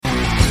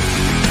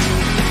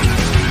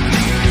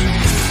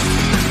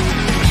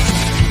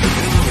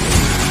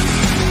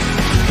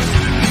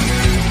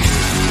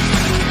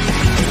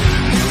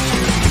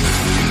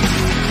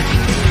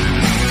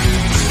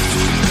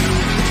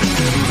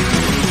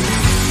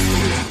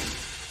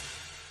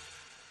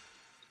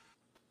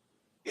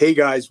Hey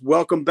guys,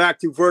 welcome back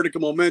to Vertical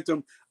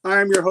Momentum.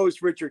 I'm your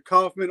host, Richard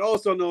Kaufman,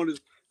 also known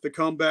as the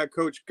Comeback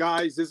Coach.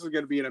 Guys, this is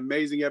going to be an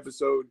amazing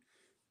episode.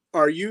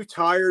 Are you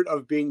tired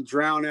of being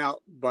drowned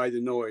out by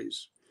the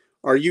noise?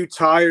 Are you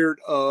tired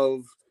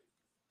of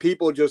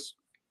people just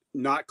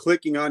not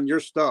clicking on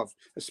your stuff,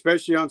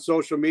 especially on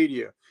social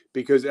media,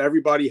 because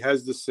everybody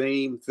has the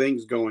same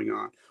things going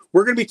on?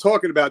 We're going to be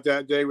talking about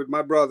that today with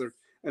my brother,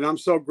 and I'm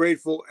so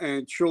grateful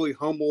and truly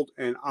humbled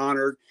and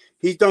honored.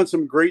 He's done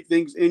some great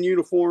things in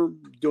uniform,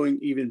 doing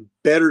even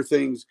better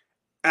things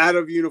out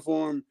of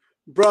uniform.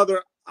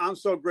 Brother, I'm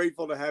so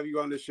grateful to have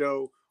you on the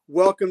show.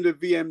 Welcome to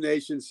VM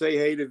Nation. Say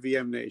hey to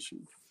VM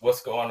Nation.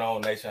 What's going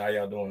on, Nation? How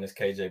y'all doing? This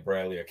KJ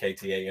Bradley of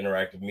KTA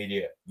Interactive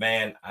Media.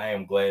 Man, I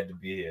am glad to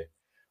be here.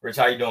 Rich,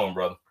 how you doing,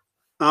 brother?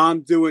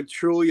 I'm doing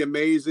truly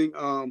amazing.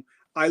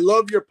 I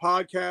love your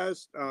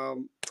podcast.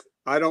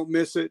 I don't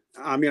miss it.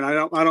 I mean, I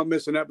don't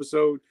miss an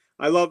episode.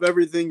 I love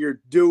everything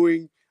you're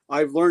doing.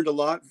 I've learned a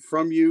lot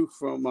from you,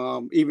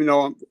 from even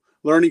though I'm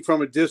learning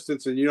from a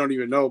distance and you don't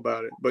even know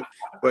about it,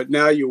 but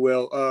now you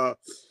will.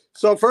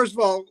 So first of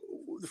all,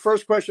 the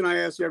first question I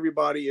ask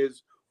everybody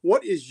is,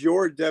 what is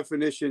your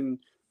definition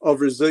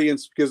of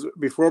resilience? Because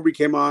before we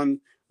came on,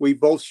 we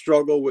both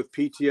struggle with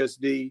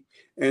PTSD,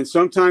 and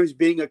sometimes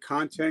being a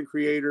content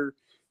creator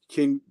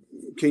can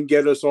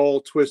get us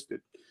all twisted.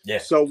 Yeah.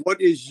 So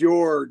what is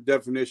your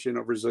definition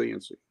of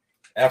resiliency?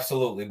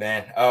 Absolutely,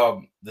 man.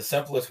 The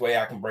simplest way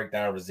I can break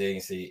down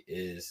resiliency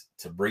is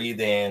to breathe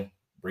in,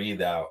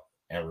 breathe out,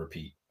 and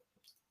repeat.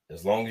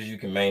 As long as you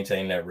can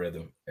maintain that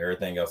rhythm,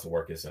 everything else will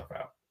work itself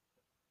out.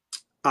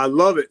 I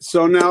love it.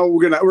 So now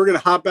we're gonna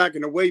hop back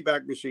in the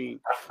Wayback Machine.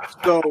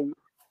 So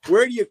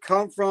where do you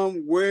come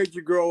from? Where did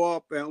you grow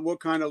up, and what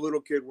kind of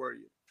little kid were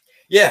you?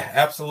 Yeah,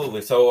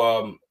 absolutely.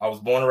 So I was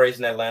born and raised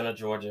in Atlanta,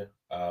 Georgia.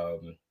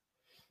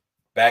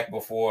 Back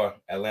before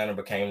Atlanta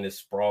became this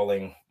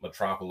sprawling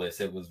metropolis,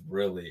 it was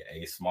really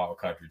a small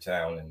country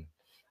town. And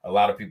I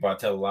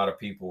tell a lot of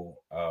people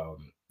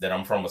that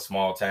I'm from a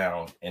small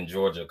town in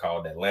Georgia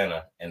called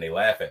Atlanta, and they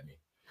laugh at me.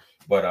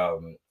 But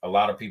a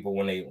lot of people,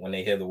 when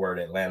they hear the word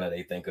Atlanta,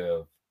 they think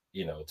of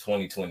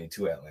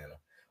 2022 Atlanta,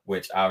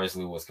 which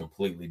obviously was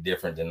completely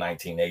different than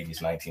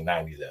 1980s,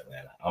 1990s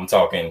Atlanta. I'm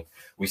talking,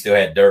 we still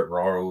had dirt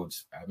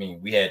roads. I mean,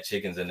 we had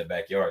chickens in the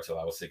backyard till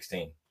I was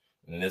 16.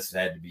 And this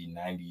had to be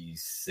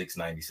 96,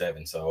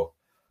 97. So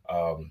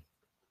I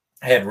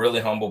had really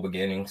humble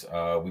beginnings.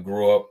 We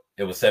grew up,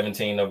 it was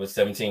 17 of us,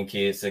 17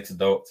 kids, 6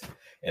 adults,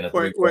 and a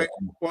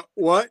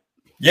what?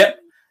 Yep.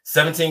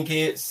 17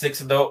 kids,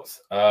 6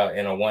 adults, in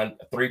a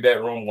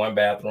 3-bedroom,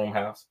 1-bathroom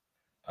house,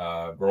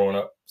 growing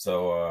up.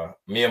 So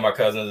me and my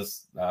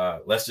cousins,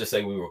 let's just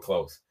say we were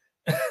close.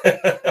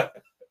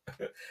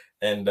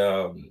 And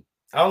I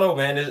don't know,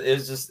 man. It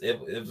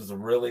was a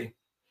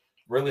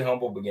really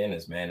humble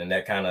beginnings, man, and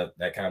that kind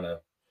of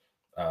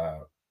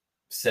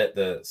set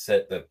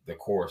the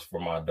course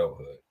for my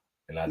adulthood.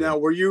 And now,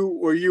 were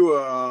you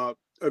a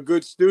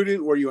good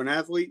student? Were you an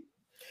athlete?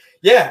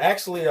 Yeah,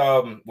 actually,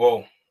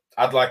 well,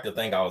 I'd like to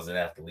think I was an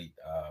athlete.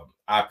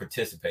 I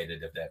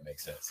participated, if that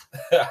makes sense.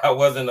 I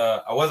wasn't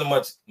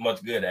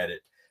much good at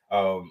it.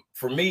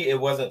 For me, it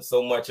wasn't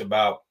so much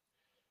about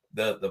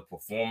the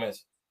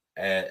performance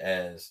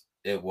as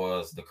it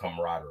was the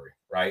camaraderie,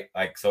 right?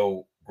 Like,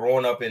 so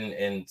growing up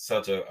in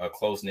such a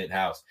close-knit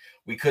house,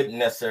 we couldn't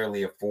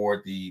necessarily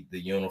afford the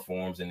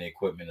uniforms and the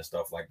equipment and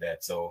stuff like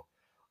that. So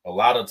a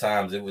lot of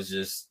times it was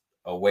just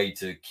a way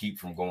to keep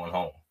from going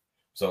home.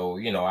 So,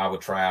 I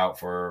would try out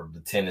for the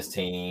tennis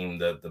team,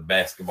 the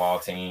basketball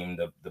team,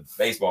 the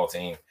baseball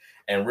team,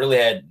 and really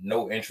had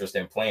no interest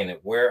in playing it.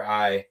 Where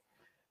I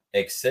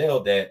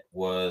excelled at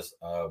was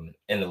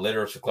in the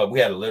literature club. We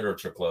had a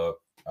literature club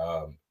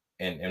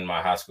in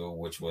my high school,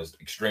 which was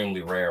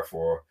extremely rare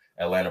for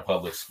Atlanta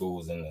public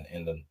schools in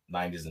the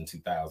 90s and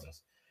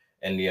 2000s.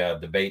 And the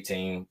debate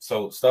team.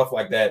 So stuff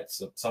like that.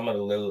 So some of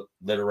the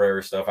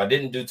literary stuff. I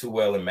didn't do too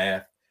well in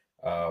math.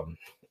 I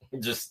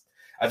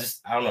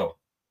don't know.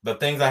 The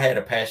things I had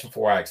a passion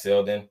for, I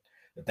excelled in.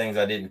 The things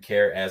I didn't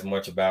care as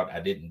much about, I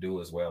didn't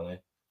do as well in.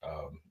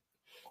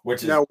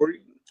 Which is now,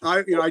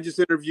 I just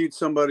interviewed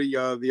somebody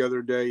the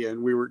other day,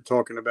 and we were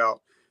talking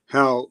about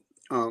how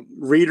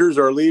readers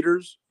are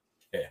leaders,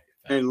 yeah,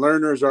 and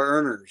learners are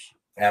earners.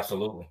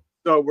 Absolutely.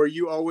 So, were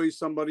you always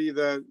somebody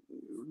that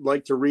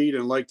liked to read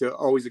and liked to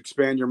always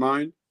expand your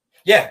mind?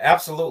 Yeah,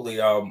 absolutely.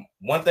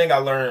 One thing I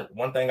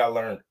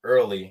learned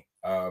early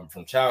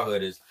from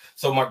childhood is,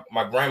 so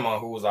my grandma,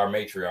 who was our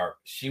matriarch,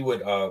 she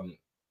would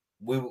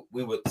we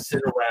would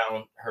sit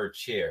around her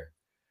chair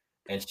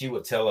and she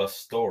would tell us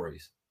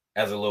stories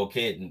as a little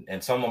kid,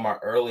 and some of my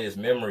earliest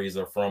memories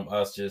are from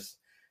us just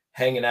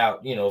hanging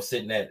out,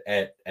 sitting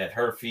at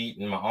her feet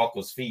and my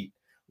uncle's feet,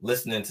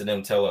 listening to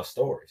them tell us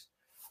stories.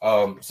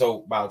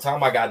 So by the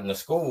time I got into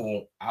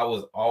school, I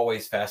was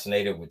always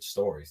fascinated with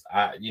stories.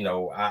 I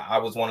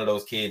was one of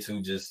those kids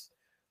who just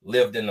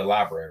lived in the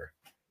library.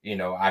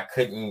 I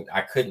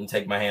couldn't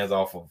take my hands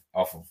off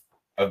of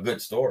a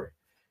good story.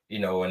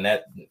 And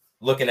that,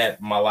 looking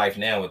at my life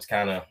now, it's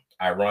kind of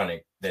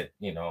ironic that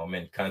I'm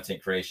in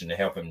content creation to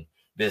helping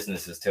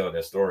businesses tell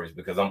their stories,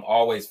 because I'm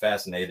always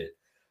fascinated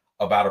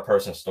about a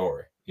person's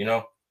story. You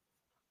know,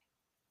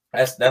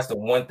 that's the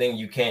one thing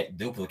you can't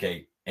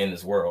duplicate in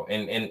this world.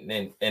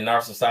 And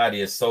our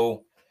society is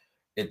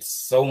it's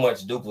so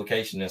much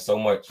duplication and so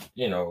much,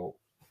 you know,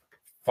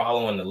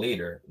 following the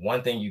leader.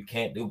 One thing you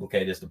can't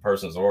duplicate is the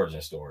person's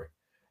origin story.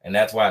 And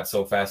that's why it's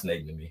so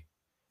fascinating to me.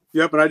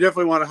 Yeah, but I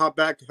definitely want to hop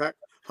back to that.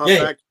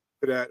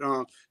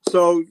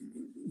 So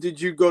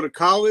did you go to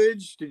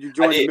college? Did you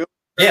join the military?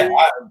 Yeah,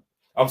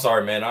 I'm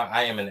sorry, man.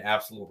 I am an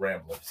absolute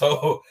rambler.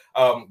 So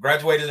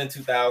graduated in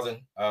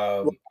 2000.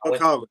 I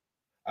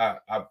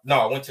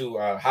went to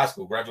high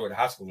school, graduated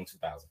high school in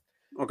 2000.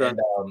 Okay. And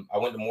I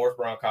went to Morris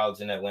Brown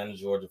College in Atlanta,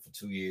 Georgia for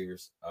 2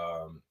 years.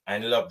 I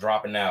ended up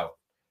dropping out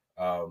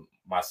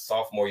my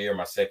sophomore year,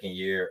 my second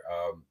year,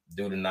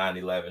 due to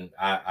 9/11.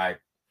 I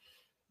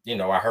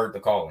heard the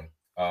calling.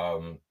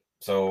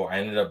 So I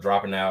ended up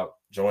dropping out,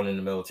 joining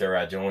the military.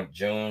 I joined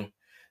June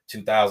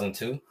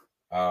 2002.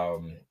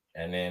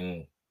 And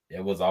then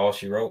it was all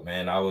she wrote,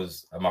 man.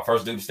 My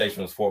first duty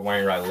station was Fort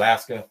Wainwright,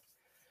 Alaska.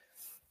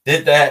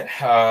 Did that.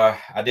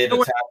 I did a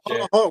time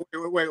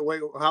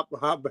wait,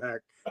 hop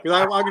back.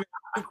 Because I'm going to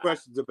have 2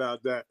 questions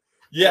about that.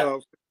 Yeah.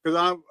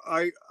 Because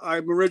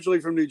I'm originally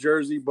from New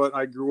Jersey, but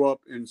I grew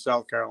up in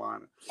South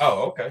Carolina.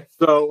 Oh, okay.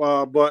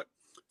 So, but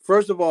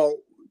first of all,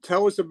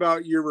 tell us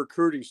about your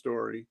recruiting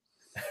story,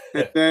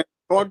 and then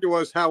talk to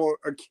us how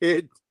a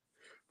kid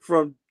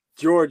from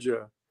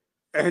Georgia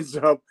ends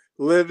up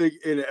living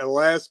in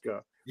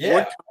Alaska. Yeah.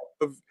 What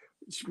kind of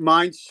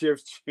mind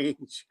shift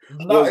change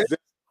was that?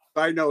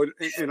 I know,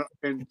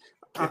 and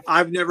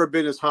I've never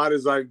been as hot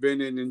as I've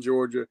been in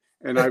Georgia,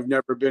 and I've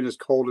never been as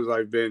cold as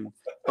I've been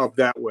up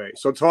that way.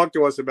 So talk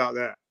to us about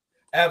that.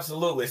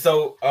 Absolutely.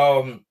 So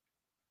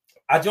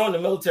I joined the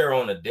military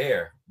on a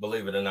dare,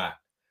 believe it or not.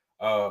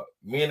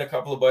 Me and a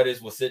couple of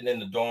buddies were sitting in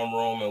the dorm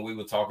room, and we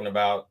were talking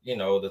about, you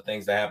know, the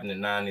things that happened in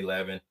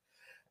 9/11.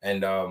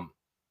 And,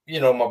 you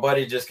know, my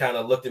buddy just kind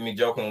of looked at me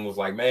joking and was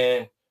like,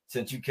 man,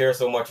 since you care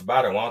so much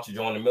about it, why don't you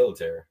join the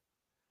military?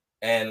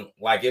 And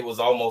like, it was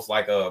almost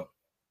like an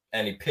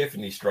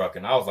epiphany struck.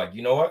 And I was like,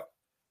 you know what?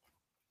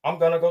 I'm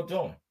going to go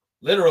join.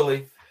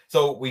 Literally.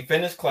 So we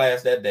finished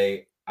class that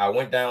day. I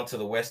went down to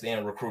the West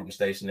End recruiting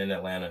station in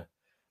Atlanta.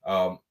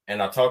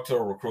 And I talked to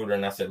a recruiter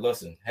and I said,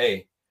 listen,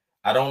 hey,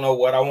 I don't know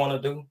what I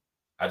want to do.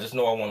 I just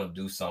know I want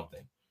to do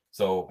something.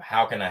 So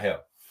how can I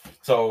help?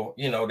 So,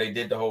 you know, they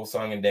did the whole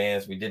song and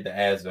dance. We did the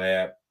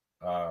ASVAB.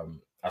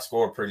 I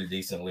scored pretty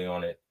decently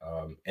on it,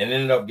 and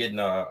ended up getting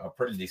a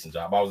pretty decent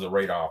job. I was a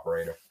radar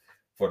operator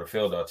for the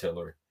field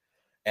artillery.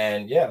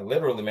 And yeah,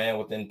 literally, man,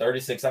 within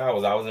 36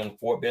 hours, I was in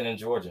Fort Benning,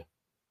 Georgia.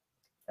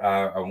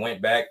 I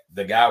went back.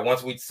 The guy,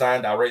 once we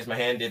signed, I raised my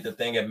hand, did the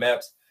thing at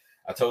MEPS.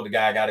 I told the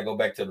guy I got to go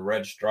back to the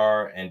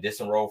registrar and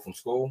disenroll from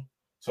school.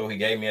 So he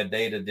gave me a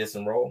day to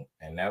disenroll,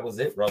 and that was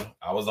it, brother.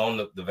 I was on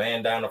the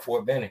van down to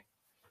Fort Benning.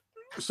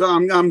 So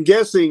I'm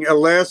guessing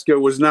Alaska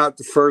was not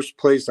the first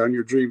place on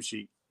your dream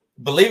sheet.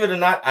 Believe it or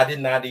not, I did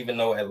not even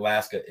know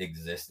Alaska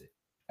existed.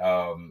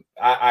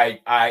 I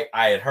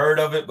had heard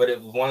of it, but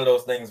it was one of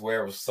those things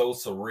where it was so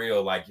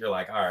surreal. Like, you're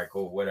like, all right,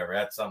 cool, whatever.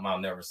 That's something I'll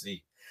never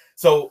see.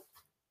 So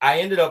I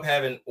ended up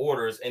having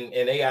orders, and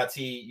AIT,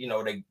 you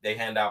know, they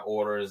hand out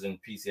orders and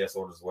PCS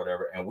orders,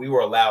 whatever, and we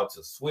were allowed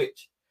to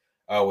switch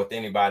with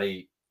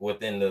anybody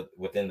within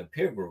the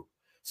peer group.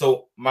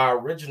 So my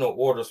original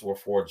orders were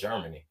for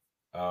Germany,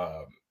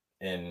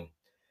 and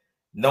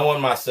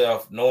knowing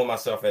myself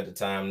at the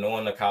time,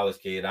 knowing the college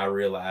kid, I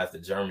realized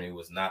that Germany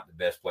was not the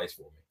best place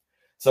for me.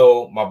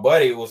 So my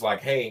buddy was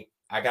like, hey,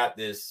 I got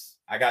these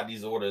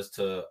orders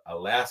to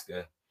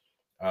Alaska.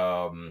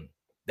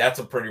 That's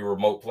a pretty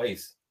remote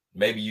place.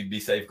 Maybe you'd be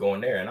safe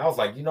going there. And I was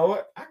like, you know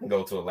what? I can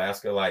go to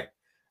Alaska. Like,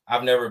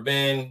 I've never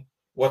been.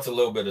 What's a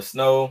little bit of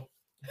snow?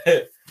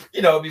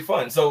 You know, it'd be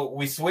fun. So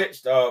we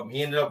switched.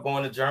 He ended up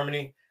going to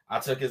Germany. I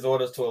took his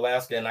orders to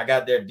Alaska, and I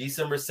got there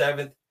December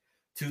 7th,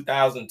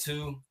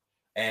 2002.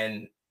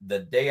 And the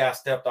day I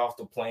stepped off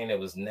the plane, it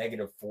was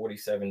negative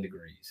 47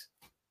 degrees.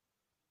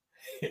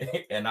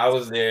 And I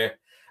was there.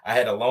 I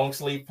had a long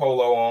sleeve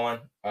polo on,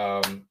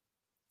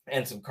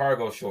 and some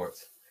cargo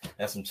shorts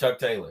and some Chuck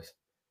Taylors,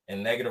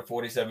 and negative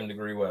 47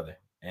 degree weather.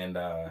 And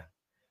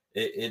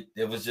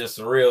it was just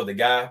surreal. The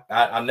guy,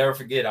 I'll never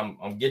forget,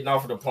 I'm getting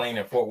off of the plane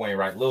in Fort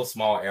Wainwright, little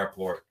small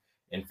airport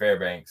in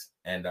Fairbanks.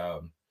 And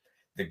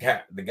the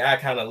guy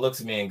kind of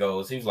looks at me and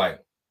goes, he was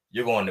like,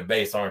 you're going to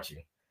base, aren't you?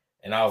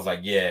 And I was like,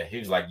 yeah. He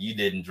was like, you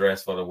didn't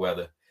dress for the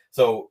weather.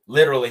 So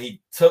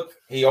literally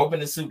he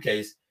opened his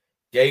suitcase,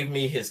 gave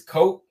me his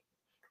coat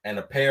and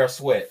a pair of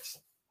sweats,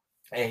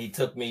 and he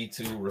took me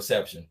to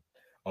reception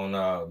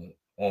on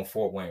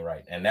Fort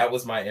Wainwright. And that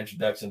was my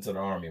introduction to the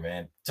Army,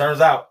 man.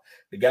 Turns out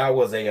the guy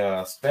was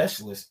a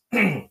specialist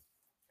in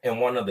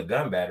one of the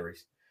gun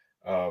batteries.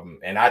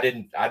 And I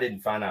didn't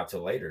find out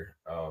till later.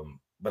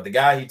 But the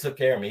guy, he took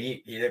care of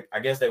me. He I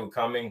guess they were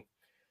coming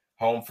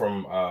home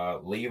from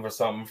leave or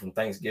something from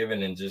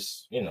Thanksgiving, and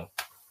just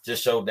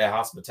showed that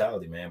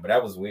hospitality, man. But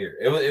that was weird.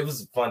 It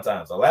was fun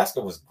times.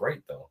 Alaska was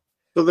great though.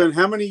 So then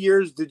how many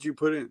years did you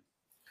put in?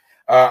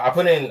 I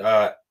put in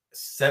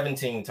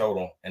 17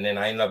 total, and then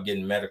I ended up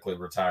getting medically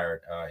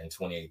retired in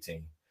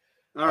 2018.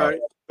 All right.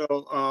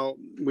 So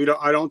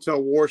I don't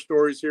tell war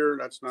stories here.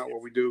 That's not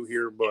what we do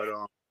here. But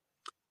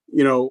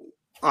you know,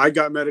 I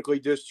got medically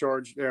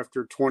discharged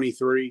after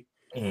 23.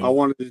 I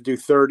wanted to do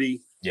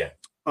 30. Yeah.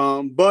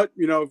 But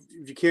you know,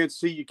 if you can't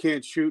see, you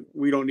can't shoot.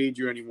 We don't need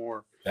you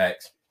anymore.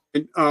 Thanks.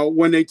 And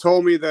when they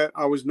told me that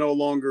I was no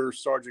longer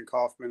Sergeant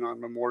Kaufman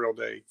on Memorial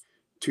Day,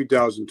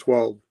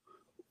 2012,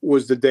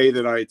 was the day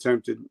that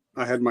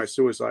I had my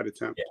suicide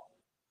attempt.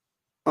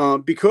 Yeah.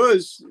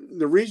 Because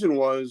the reason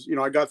was, you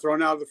know, I got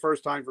thrown out the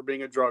first time for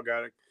being a drug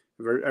addict.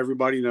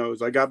 Everybody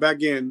knows. I got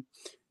back in,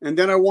 and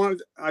then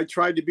I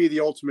tried to be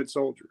the ultimate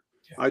soldier.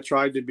 Yeah. I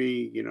tried to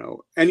be, you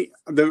know,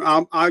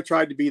 I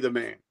tried to be the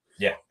man.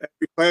 Yeah.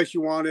 Every class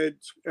you wanted,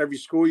 every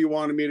school you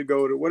wanted me to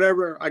go to,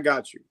 whatever, I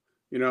got you,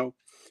 you know.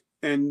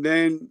 And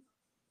then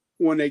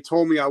when they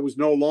told me I was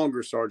no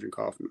longer Sergeant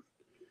Kaufman,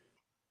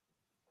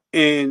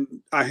 and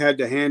I had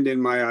to hand in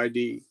my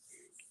ID,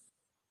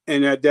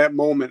 and at that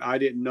moment, I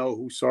didn't know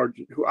who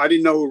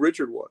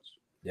Richard was.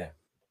 Yeah.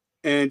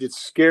 And it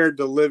scared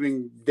the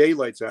living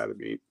daylights out of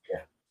me.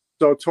 Yeah.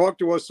 So talk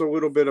to us a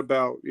little bit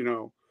about, you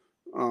know,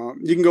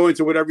 you can go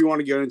into whatever you want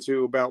to get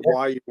into about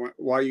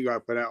why you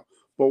got put out,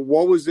 but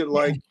what was it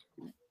like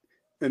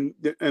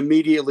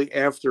immediately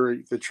after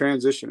the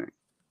transitioning?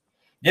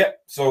 Yeah.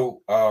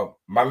 So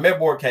my med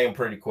board came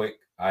pretty quick.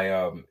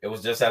 It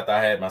was just after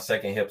I had my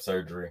second hip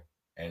surgery,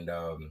 and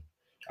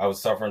I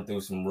was suffering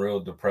through some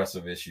real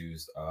depressive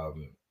issues. I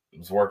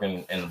was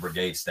working in the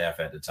brigade staff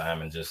at the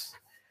time, and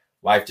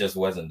life just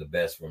wasn't the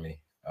best for me.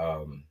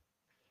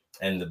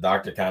 And the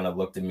doctor kind of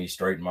looked at me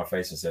straight in my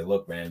face and said,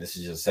 "Look, man, this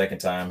is your second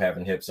time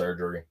having hip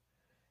surgery.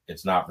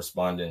 It's not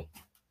responding.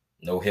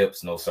 No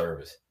hips, no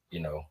service, you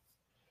know."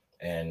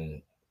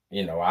 And,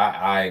 you know,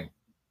 I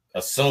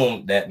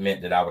assumed that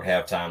meant that I would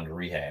have time to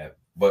rehab.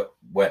 But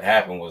what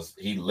happened was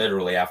he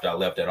literally, after I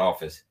left that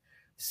office,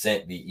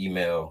 sent the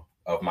email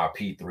of my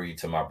P3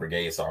 to my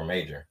brigade sergeant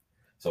major.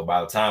 So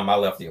by the time I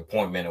left the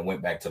appointment and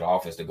went back to the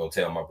office to go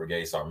tell my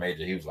brigade sergeant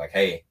major, he was like,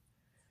 "Hey,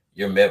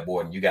 you're med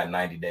board and you got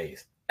 90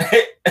 days.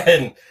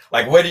 And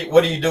like, what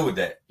do you do with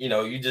that? You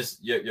know,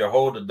 your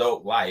whole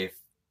adult life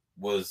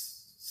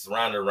was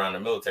surrounded around the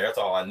military. That's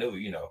all I knew,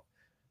 you know.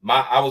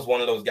 I was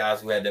one of those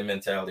guys who had that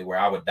mentality where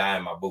I would die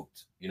in my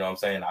boots. You know what I'm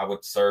saying? I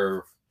would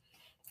serve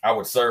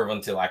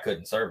until I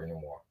couldn't serve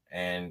anymore.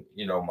 And,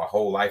 you know, my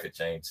whole life had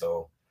changed.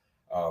 So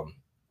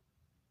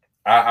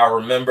I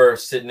remember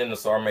sitting in the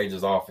sergeant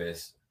major's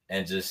office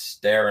and just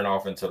staring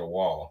off into the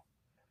wall.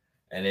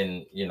 And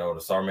then, you know,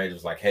 the sergeant major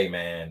was like, "Hey,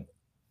 man,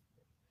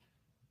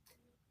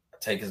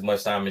 take as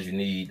much time as you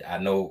need. I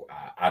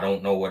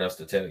don't know what else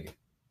to tell you,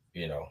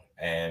 you know."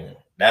 And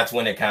that's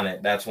when it kind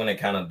of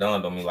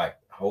dawned on me, like,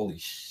 holy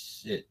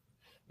shit,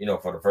 you know,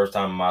 for the first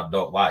time in my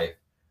adult life,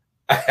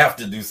 I have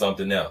to do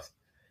something else,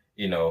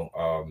 you know.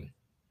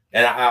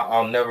 And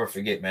I'll never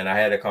forget, man, I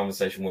had a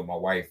conversation with my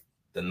wife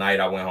the night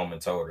I went home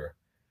and told her.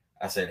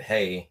 I said,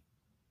 "Hey,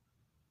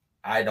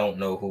 I don't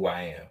know who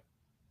I am,"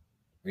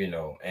 you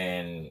know.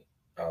 And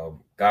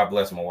God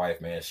bless my wife,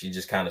 man. She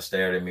just kind of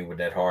stared at me with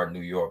that hard New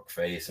York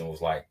face and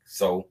was like,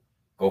 "So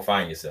go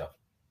find yourself."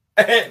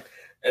 and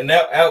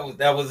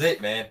that was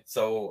it, man.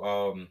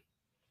 So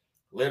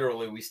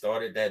literally we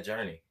started that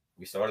journey.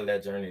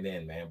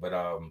 Then, man. But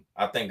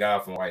I thank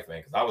God for my wife,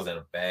 man, because I was in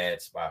a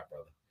bad spot,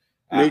 brother.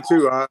 Me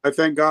too. I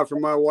thank God for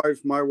my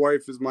wife. My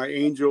wife is my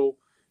angel.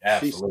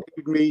 Absolutely.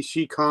 She saved me.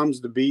 She calms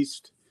the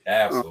beast.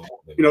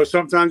 Absolutely. You know,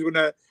 sometimes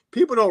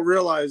people don't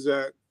realize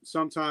that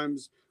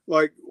sometimes,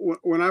 like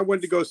when I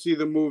went to go see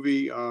the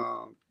movie,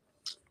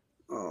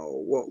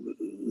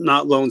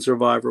 not Lone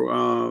Survivor.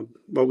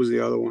 What was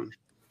the other one?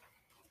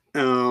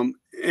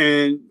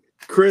 And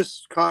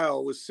Chris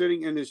Kyle was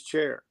sitting in his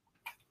chair,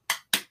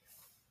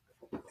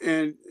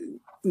 and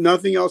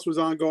nothing else was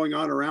going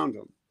on around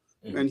him,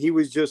 and he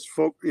was just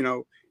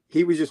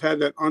he was just had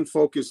that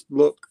unfocused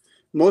look.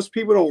 Most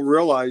people don't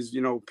realize,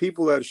 you know,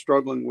 people that are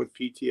struggling with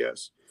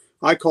PTS.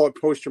 I call it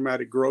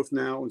post-traumatic growth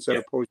now instead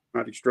of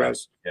post-traumatic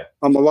stress. Yeah.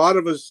 A lot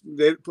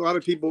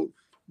of people,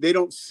 they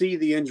don't see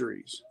the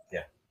injuries.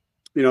 Yeah.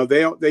 You know,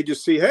 they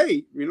just see,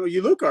 hey, you know,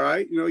 you look all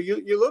right. You know,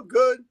 you look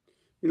good.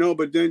 You know,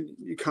 but then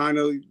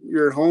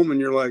you're at home and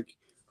you're like,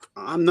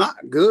 I'm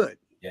not good.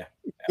 Yeah.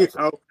 You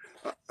know,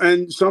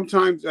 and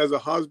sometimes as a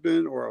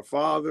husband or a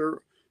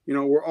father, you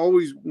know, we're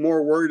always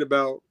more worried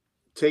about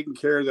taking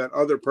care of that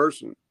other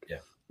person. Yeah.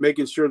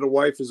 Making sure the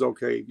wife is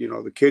okay, you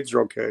know, the kids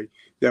are okay,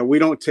 that we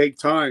don't take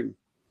time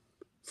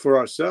for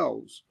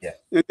ourselves. Yeah.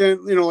 And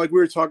then, you know, like we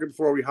were talking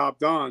before we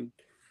hopped on,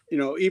 you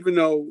know, even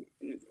though,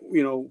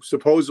 you know,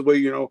 supposedly,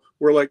 you know,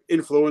 we're like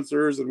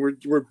influencers and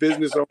we're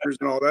business owners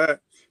and all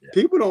that,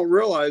 people don't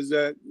realize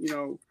that, you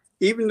know,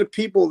 even the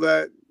people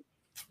that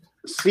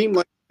seem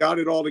like they got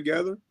it all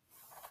together,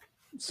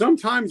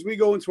 sometimes we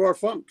go into our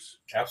funks.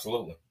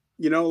 Absolutely.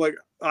 You know, like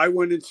I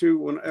went into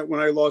when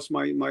I lost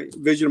my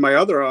vision of my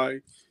other eye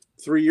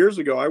 3 years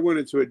ago, I went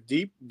into a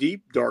deep,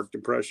 deep, dark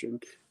depression.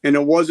 And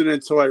it wasn't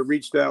until I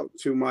reached out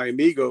to my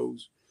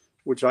amigos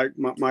which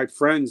my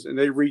friends, and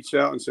they reached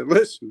out and said,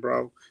 "Listen,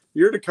 bro,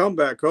 you're the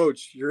comeback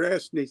coach. Your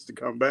ass needs to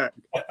come back."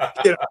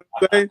 You know what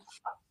I'm saying?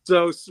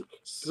 So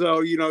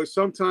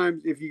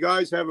sometimes if you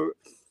guys have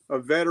a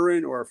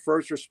veteran or a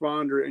first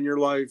responder in your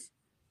life,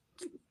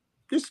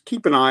 just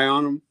keep an eye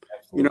on them.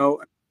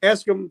 Absolutely.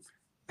 Ask them,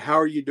 how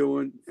are you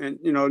doing? And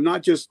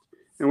not just,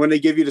 and when they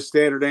give you the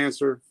standard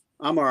answer,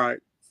 I'm all right.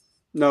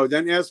 No,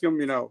 then ask them,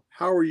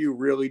 how are you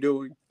really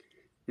doing?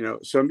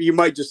 So you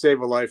might just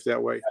save a life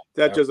that way.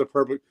 That's just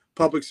a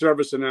public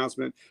service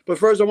announcement. But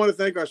first, I want to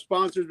thank our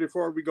sponsors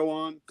before we go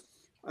on.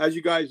 As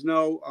you guys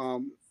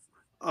know,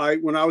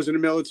 when I was in the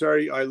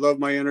military, I love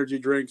my energy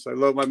drinks. I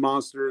love my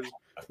Monsters,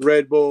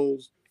 Red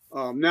Bulls.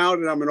 Now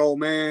that I'm an old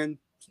man,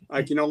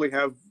 I can only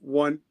have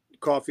one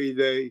coffee a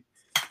day.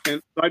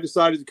 And I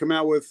decided to come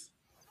out with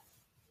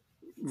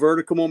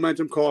Vertical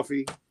Momentum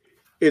coffee.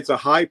 It's a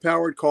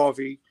high-powered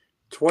coffee,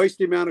 twice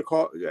the amount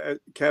of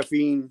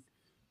caffeine,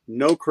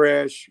 no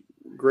crash,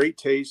 great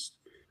taste.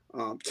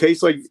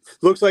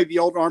 Looks like the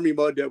old Army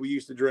mud that we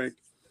used to drink.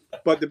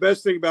 But the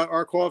best thing about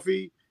our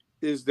coffee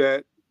is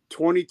that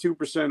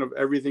 22% of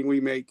everything we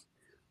make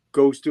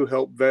goes to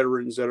help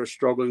veterans that are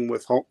struggling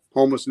with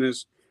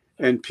homelessness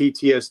and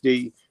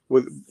PTSD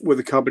with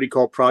a company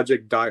called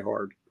Project Die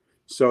Hard.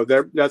 So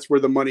that's where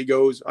the money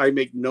goes. I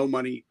make no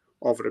money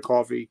off of the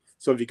coffee.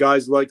 So if you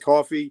guys like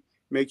coffee,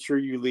 make sure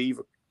you leave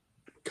a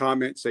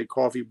comment, say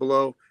coffee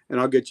below, and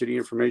I'll get you the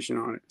information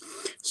on it.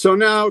 So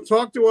now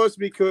talk to us,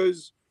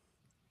 because,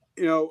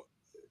 a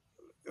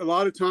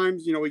lot of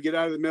times, we get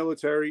out of the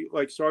military,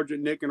 like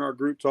Sergeant Nick in our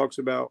group talks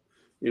about,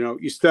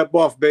 you step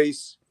off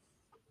base.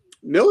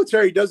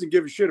 Military doesn't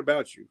give a shit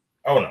about you.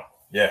 Oh no.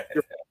 Yeah.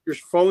 Your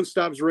phone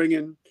stops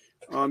ringing.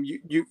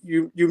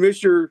 You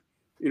miss your,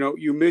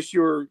 you miss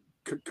your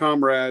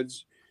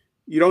comrades.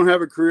 You don't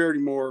have a career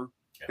anymore,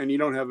 and you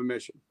don't have a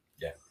mission.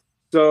 Yeah.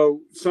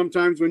 So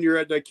sometimes when you're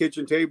at that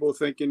kitchen table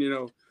thinking,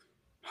 oh,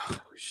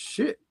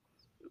 shit,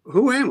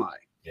 who am I?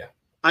 Yeah.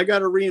 I got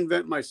to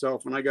reinvent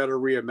myself, and I got to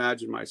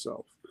reimagine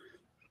myself.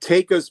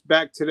 Take us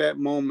back to that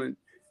moment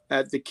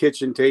at the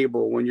kitchen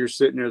table when you're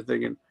sitting there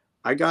thinking,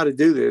 I got to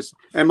do this.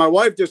 And my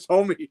wife just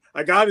told me,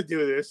 I got to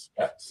do this.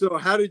 Yeah. So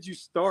how did you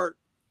start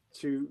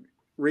to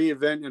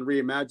reinvent and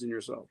reimagine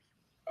yourself?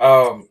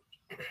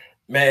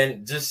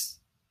 Man, just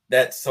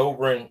that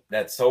sobering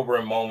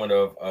moment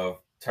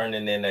of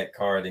turning in that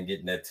card and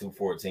getting that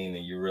 214,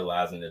 and you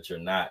realizing that you're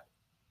not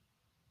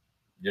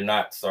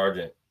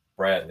Sergeant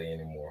Bradley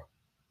anymore.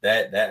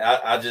 That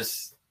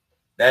is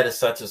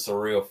such a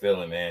surreal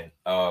feeling, man.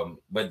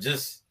 But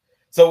just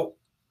so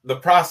the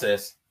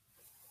process,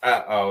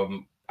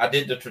 I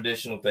did the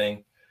traditional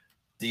thing,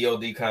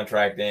 DOD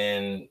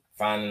contracting,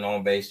 finding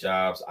on-base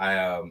jobs.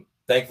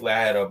 Thankfully I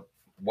had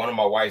one of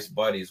my wife's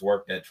buddies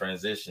worked at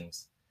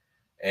Transitions,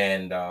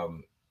 and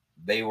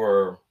he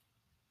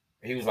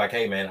was like,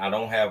 hey man, I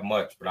don't have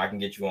much, but I can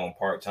get you on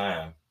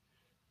part-time,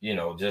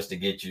 just to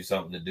get you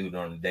something to do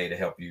during the day to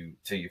help you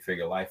till you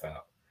figure life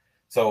out.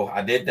 So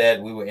I did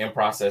that. We were in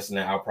processing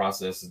and out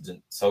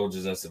processing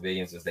soldiers and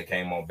civilians as they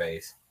came on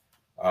base.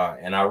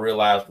 And I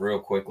realized real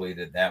quickly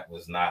that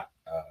was not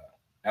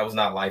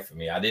life for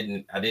me. I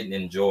didn't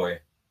enjoy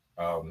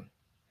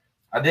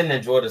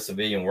the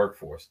civilian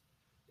workforce,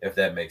 if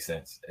that makes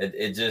sense.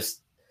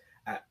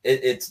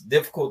 It's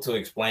difficult to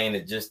explain.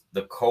 It just,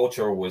 the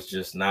culture was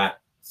just not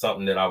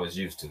something that I was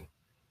used to,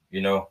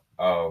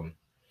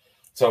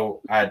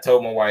 So I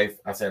told my wife,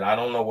 I said, I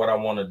don't know what I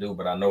want to do,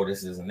 but I know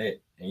this isn't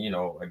it. And,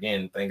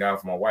 again, thank God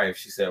for my wife.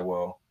 She said,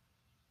 well,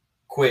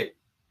 quit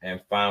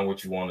and find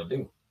what you want to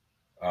do.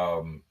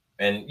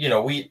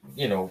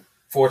 And,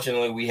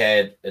 fortunately we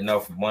had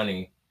enough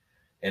money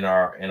in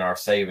our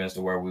savings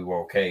to where we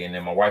were okay. And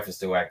then my wife is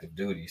still active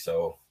duty.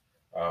 So,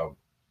 I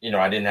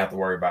didn't have to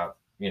worry about,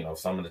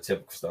 some of the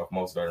typical stuff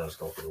most veterans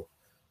go through.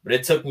 But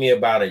it took me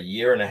about a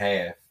year and a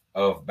half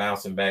of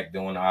bouncing back,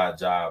 doing odd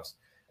jobs.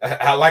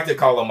 I like to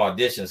call them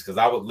auditions, because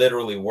I would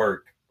literally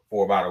work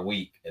for about a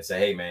week and say,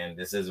 hey man,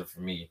 this isn't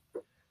for me.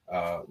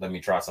 Let me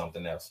try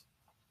something else.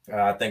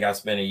 I think I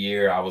spent a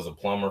year. I was a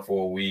plumber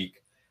for a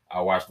week.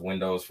 I washed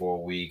windows for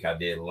a week. I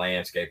did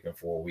landscaping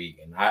for a week.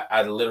 And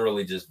I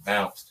literally just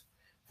bounced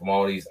from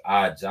all these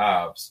odd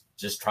jobs,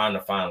 just trying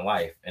to find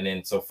life. And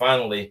then, so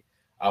finally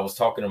I was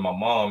talking to my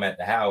mom at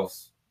the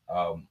house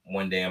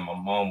one day, and my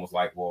mom was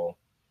like, well,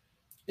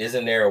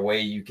 isn't there a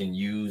way you can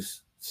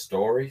use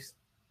stories?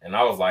 And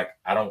I was like,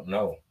 I don't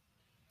know.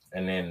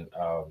 And then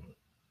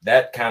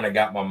that kind of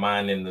got my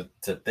mind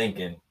into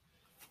thinking,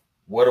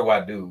 what do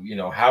I do?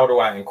 How do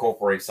I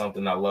incorporate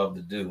something I love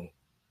to do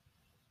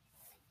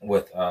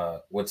with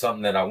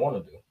something that I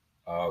want to do?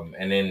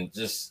 And then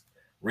just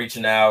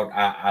reaching out.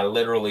 I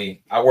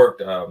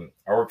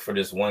worked for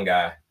this one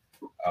guy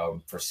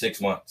for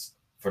 6 months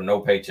for no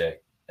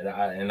paycheck.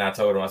 And I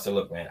told him, I said,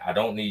 look, man, I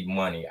don't need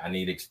money. I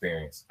need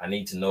experience. I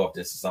need to know if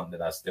this is something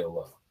that I still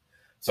love.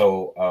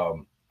 So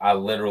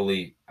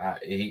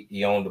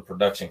he owned a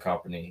production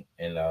company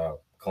in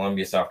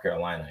Columbia, South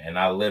Carolina. And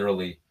I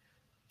literally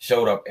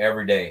showed up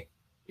every day,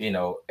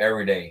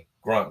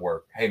 grunt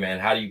work. Hey man,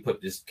 how do you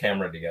put this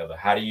camera together?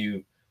 How do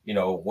you,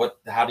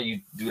 how do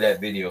you do that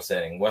video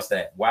setting? What's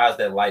that? Why is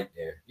that light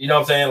there? You know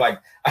what I'm saying? Like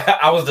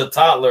I was the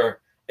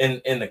toddler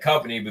in the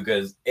company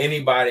because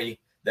anybody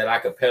that I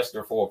could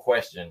pester for a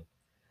question,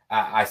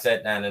 I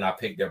sat down and I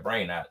picked their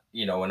brain out,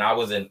 and I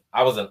was an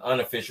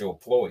unofficial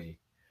employee.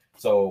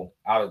 So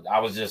I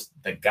was just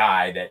the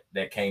guy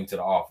that came to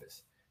the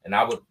office. And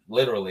I would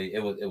literally,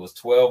 it was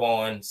 12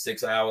 on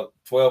 6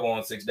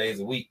 days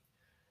a week,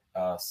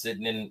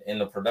 sitting in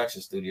the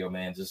production studio,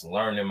 man, just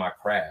learning my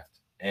craft.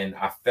 And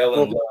I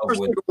fell in love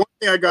with. One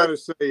thing I got to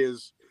say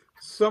is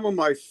some of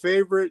my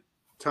favorite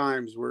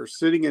times were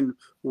sitting in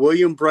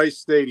William Bryce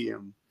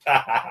Stadium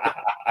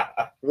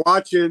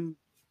watching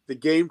the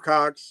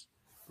Gamecocks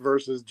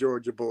versus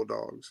Georgia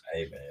Bulldogs.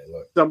 Hey, man,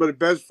 look. Some of the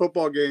best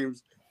football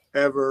games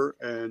ever.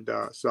 And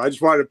so I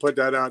just wanted to put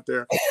that out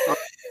there.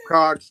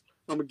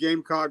 I'm a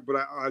Gamecock, but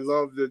I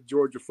love the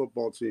Georgia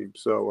football team.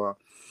 So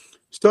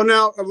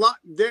now a lot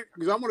there,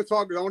 because I want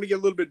to get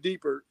a little bit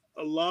deeper.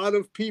 A lot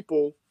of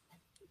people,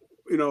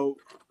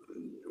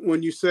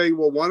 when you say,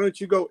 well, why don't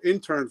you go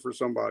intern for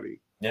somebody?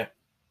 Yeah.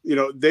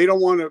 They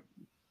don't want to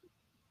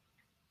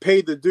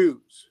pay the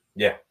dues.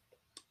 Yeah.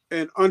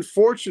 And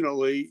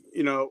unfortunately,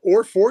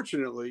 or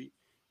fortunately,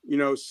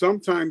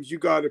 sometimes you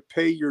got to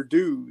pay your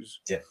dues.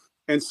 Yeah.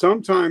 And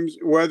sometimes,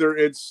 whether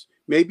it's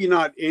maybe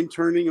not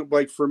interning,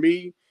 like for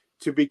me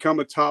to become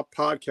a top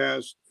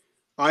podcast,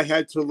 I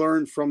had to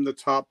learn from the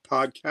top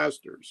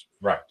podcasters.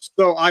 Right.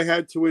 So I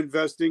had to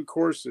invest in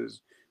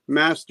courses,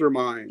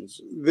 masterminds,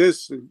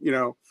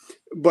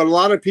 but a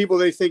lot of people,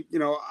 they think,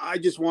 I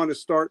just want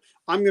to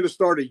I'm going to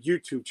start a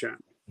YouTube channel.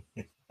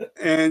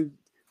 And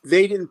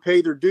they didn't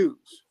pay their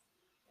dues.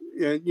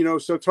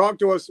 And, so talk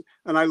to us.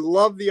 And I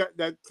love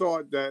that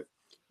thought that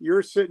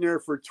you're sitting there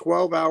for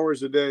 12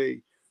 hours a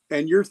day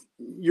and you're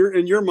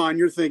in your mind,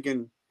 you're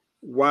thinking,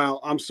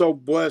 wow, I'm so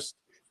blessed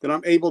that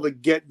I'm able to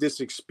get this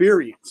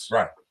experience.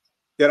 Right.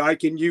 That I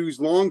can use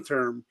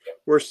long-term,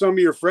 where some of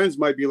your friends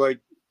might be like,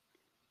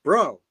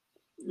 bro,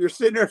 you're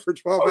sitting there for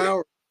 12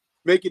 hours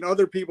making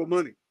other people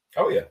money.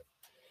 Oh yeah.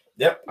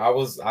 Yep. I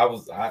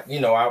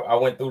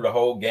went through the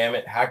whole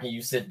gamut. How can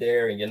you sit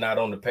there and you're not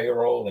on the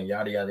payroll and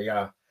yada, yada,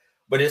 yada.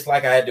 But it's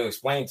like I had to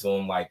explain to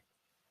them, like,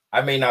 I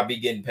may not be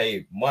getting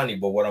paid money,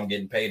 but what I'm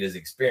getting paid is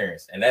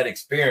experience. And that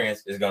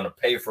experience is going to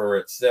pay for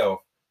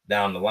itself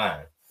down the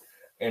line.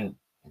 And,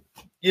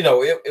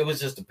 it was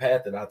just a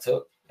path that I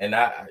took. And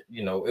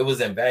it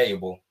was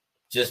invaluable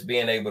just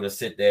being able to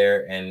sit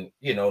there and,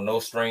 no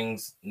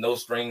strings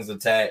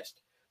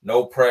attached,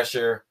 no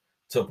pressure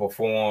to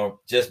perform,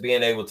 just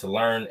being able to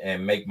learn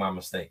and make my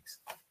mistakes,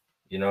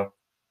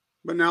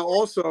 But now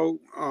also,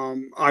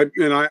 I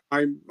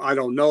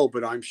don't know,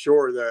 but I'm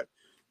sure that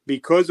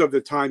because of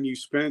the time you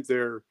spent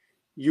there,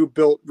 you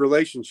built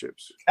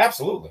relationships.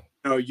 Absolutely.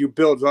 You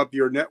build up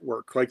your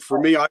network. Like for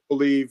me, I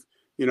believe,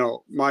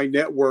 my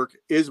network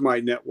is my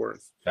net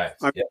worth.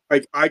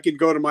 I could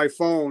go to my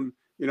phone,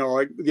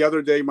 like the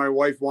other day, my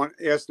wife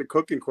asked a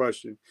cooking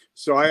question.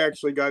 So I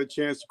actually got a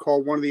chance to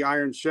call one of the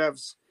Iron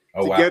Chefs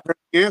get her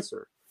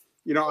answer.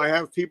 I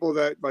have people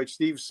that like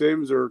Steve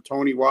Sims or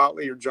Tony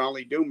Watley or John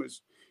Lee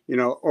Dumas,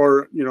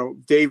 or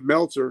Dave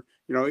Meltzer,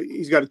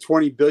 he's got a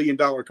 $20 billion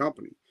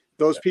company.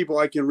 Those people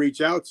I can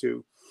reach out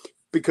to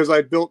because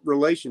I built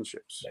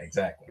relationships.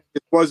 Exactly.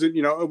 It wasn't,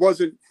 it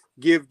wasn't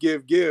give.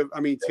 I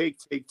mean, take.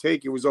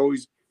 It was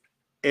always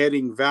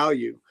adding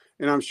value.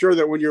 And I'm sure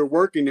that when you're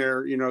working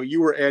there,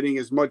 you were adding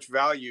as much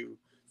value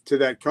to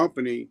that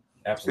company.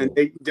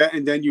 Absolutely.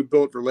 And then you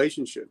built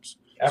relationships.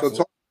 Absolutely.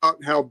 So talk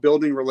about how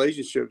building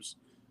relationships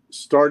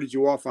started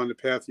you off on the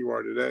path you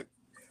are today.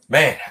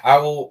 Man, I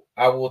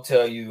will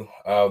tell you,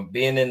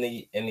 being in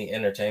the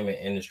entertainment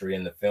industry,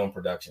 in the film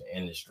production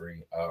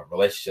industry,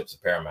 relationships are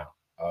paramount.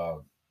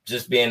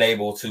 Just being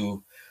able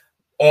to,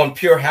 on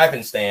pure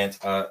happenstance,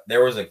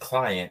 there was a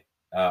client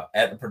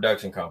at the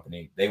production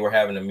company. They were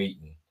having a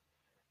meeting,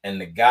 and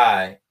the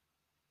guy,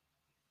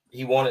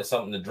 he wanted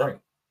something to drink,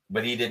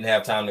 but he didn't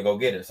have time to go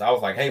get it. So I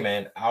was like, "Hey,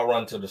 man, I'll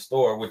run to the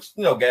store, which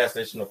gas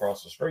station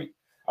across the street.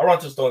 I'll run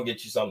to the store and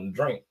get you something to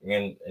drink,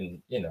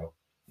 and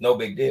no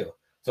big deal."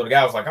 So the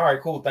guy was like, "All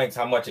right, cool, thanks.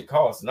 How much it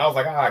costs?" And I was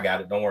like, I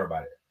got it. Don't worry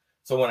about it.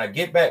 So when I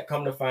get back,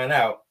 come to find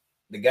out,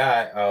 the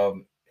guy,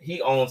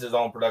 he owns his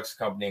own production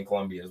company in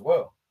Columbia as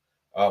well.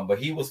 But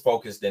he was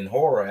focused in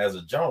horror as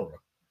a genre,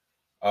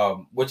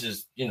 which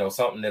is,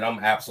 something that I'm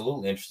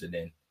absolutely interested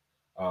in.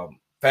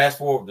 Fast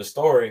forward the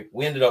story,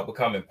 we ended up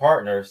becoming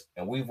partners,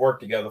 and we've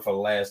worked together for the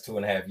last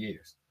 2.5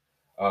 years,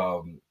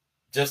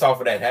 just off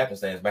of that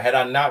happenstance. But had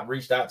I not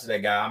reached out to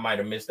that guy, I might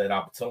have missed that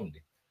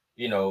opportunity.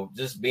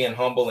 Just being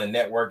humble and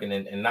networking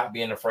and not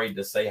being afraid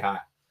to say hi.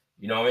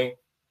 You know what I mean?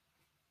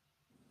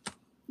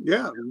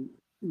 Yeah,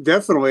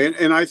 definitely.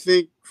 And I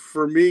think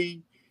for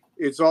me,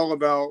 it's all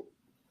about,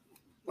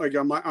 like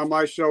on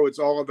my show, it's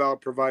all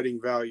about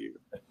providing value.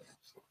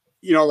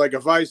 Like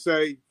if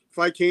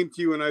I came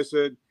to you and I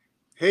said,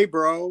 "Hey,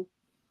 bro,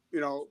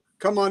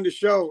 come on the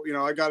show.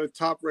 I got a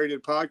top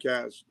rated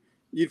podcast."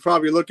 You'd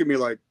probably look at me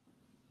like,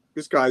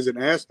 this guy's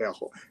an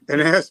asshole, an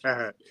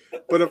asshat.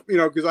 But if,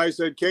 because I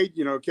said,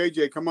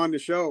 KJ, come on the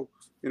show.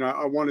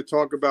 I want to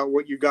talk about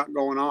what you got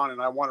going on,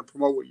 and I want to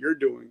promote what you're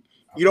doing.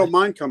 You don't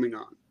mind coming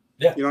on.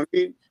 Yeah. You know what I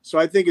mean? So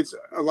I think it's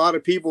a lot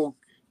of people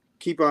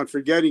keep on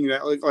forgetting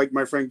that, like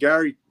my friend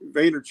Gary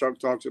Vaynerchuk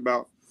talks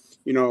about,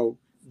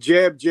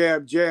 jab,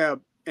 jab,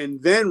 jab,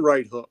 and then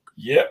right hook.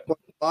 Yeah. But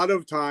a lot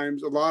of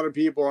times, a lot of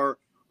people are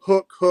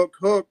hook, hook,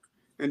 hook,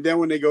 and then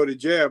when they go to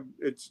jab,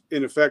 it's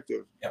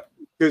ineffective. Yeah.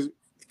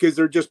 Because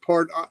they're just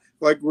part,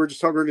 like we're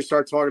going to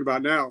start talking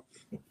about now.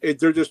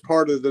 They're just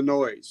part of the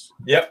noise.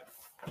 Yep.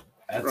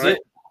 That's right?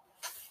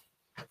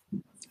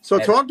 It. So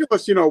talk to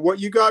us, what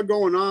you got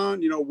going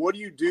on, what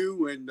do you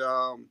do, and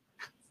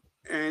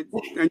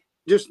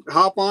just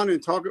hop on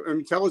and talk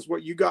and tell us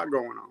what you got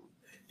going on.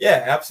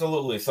 Yeah,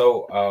 absolutely.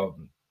 So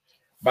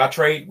by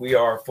trade, we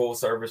are a full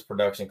service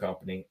production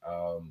company.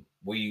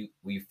 We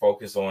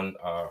focus on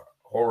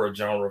horror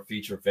genre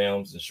feature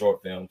films and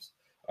short films.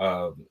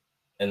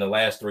 In the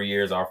last 3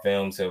 years, our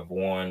films have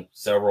won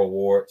several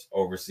awards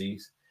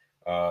overseas.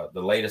 The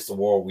latest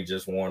award we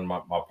just won,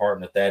 my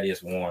partner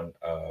Thaddeus won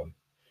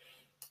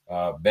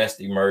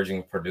Best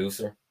Emerging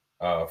Producer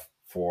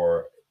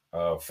for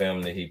a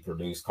film that he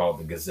produced called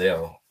The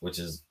Gazelle, which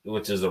is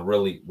a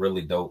really,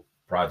 really dope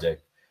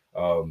project.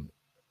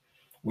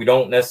 We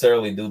don't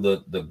necessarily do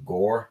the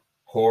gore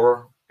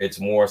horror. It's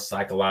more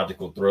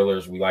psychological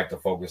thrillers. We like to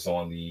focus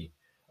on the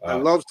I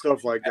love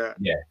stuff like that.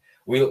 Yeah.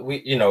 We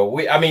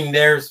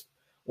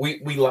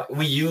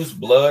use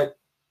blood,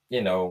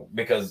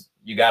 because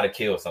you got to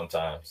kill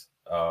sometimes.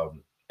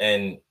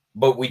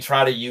 But we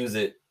try to use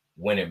it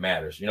when it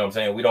matters. You know what I'm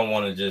saying? We don't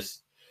want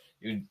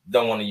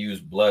to use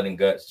blood and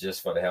guts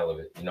just for the hell of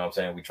it. You know what I'm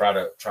saying? We try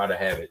to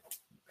have it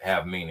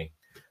have meaning.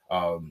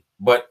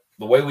 But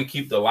the way we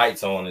keep the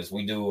lights on is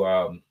we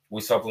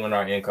supplement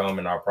our income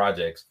and our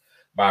projects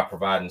by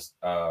providing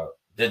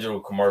digital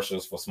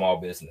commercials for small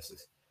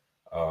businesses.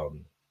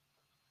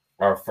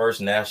 Our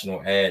first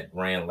national ad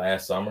ran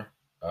last summer.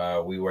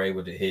 We were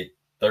able to hit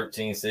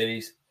 13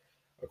 cities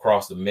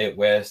across the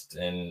Midwest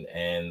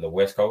and the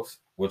West Coast,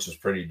 which was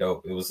pretty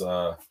dope. It was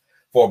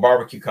for a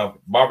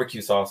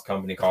barbecue sauce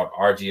company called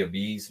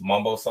RGB's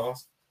Mumbo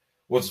Sauce,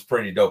 which is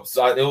pretty dope.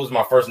 So it was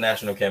my first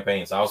national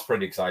campaign, so I was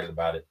pretty excited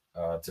about it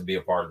to be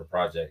a part of the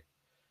project,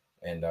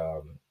 and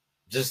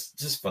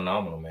just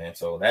phenomenal, man.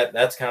 So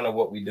that's kind of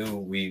what we do.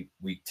 We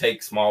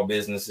take small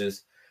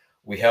businesses,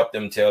 we help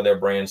them tell their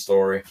brand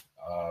story.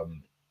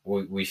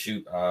 We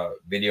shoot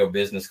video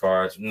business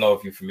cards. I don't know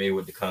if you're familiar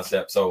with the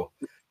concept. So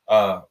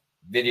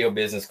video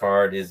business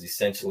card is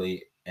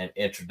essentially an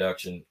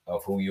introduction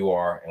of who you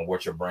are and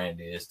what your brand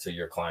is to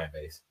your client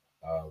base.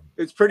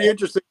 It's pretty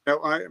interesting.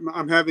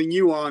 I'm having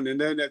you on, and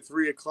then at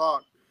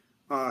 3:00,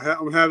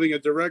 I'm having a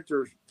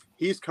director.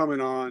 He's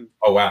coming on.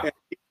 Oh, wow. And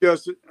he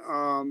just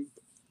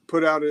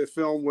put out a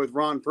film with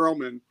Ron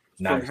Perlman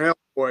from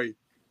Hellboy.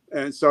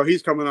 And so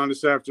he's coming on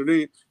this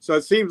afternoon. So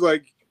it seems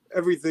like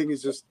everything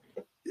is just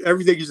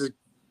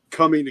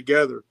coming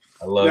together.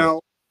 I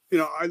love it.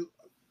 I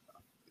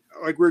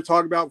like we were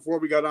talking about before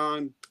we got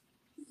on,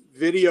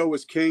 video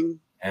is king.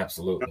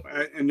 Absolutely.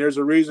 And there's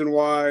a reason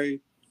why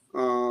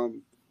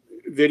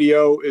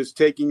video is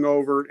taking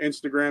over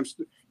Instagram.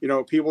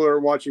 People are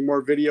watching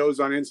more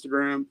videos on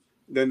Instagram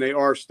than they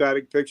are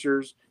static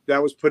pictures.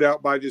 That was put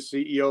out by the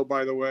CEO,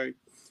 by the way.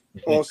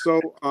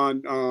 Also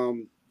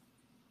on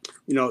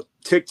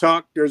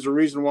TikTok, there's a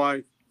reason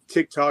why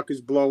TikTok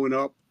is blowing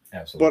up.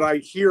 Absolutely. But I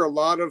hear a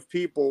lot of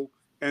people,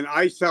 and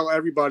I tell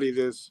everybody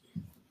this: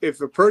 if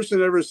a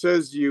person ever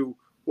says to you,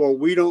 well,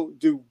 we don't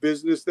do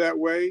business that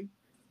way,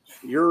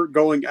 you're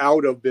going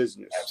out of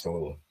business.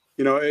 Absolutely.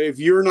 If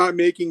you're not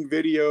making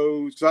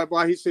videos,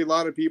 I say a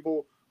lot of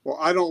people, well,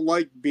 I don't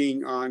like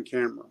being on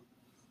camera.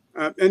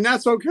 And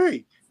that's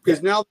okay,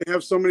 because now they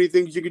have so many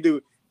things you can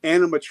do.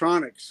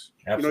 Animatronics.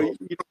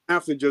 Absolutely. You don't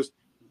have to just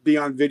be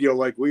on video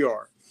like we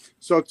are.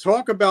 So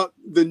talk about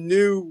the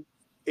new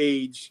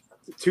age,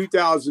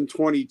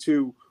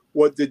 2022,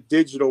 what the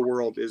digital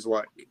world is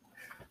like.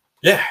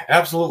 Yeah,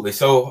 absolutely.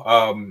 So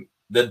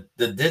the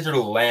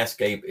digital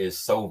landscape is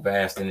so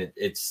vast, and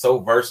it's so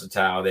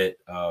versatile that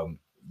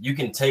you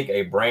can take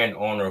a brand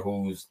owner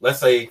let's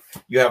say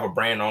you have a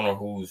brand owner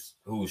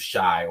who's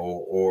shy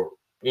or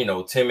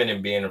timid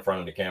and being in front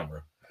of the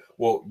camera.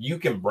 Well, you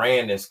can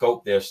brand and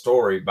scope their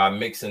story by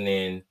mixing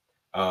in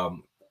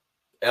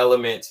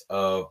elements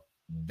of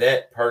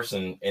that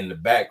person in the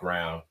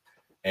background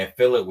and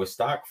fill it with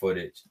stock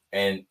footage,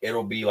 and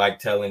it'll be like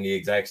telling the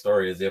exact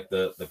story as if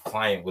the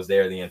client was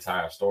there the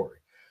entire story.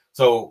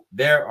 So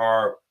there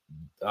are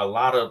a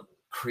lot of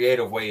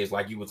creative ways,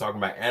 like you were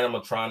talking about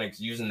animatronics,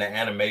 using the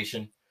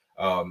animation.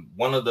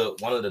 One of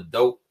the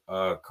dope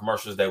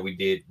commercials that we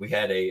did, we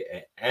had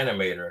an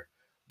animator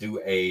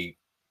do a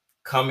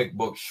comic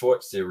book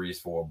short series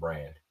for a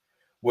brand,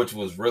 which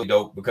was really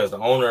dope because the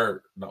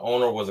owner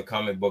was a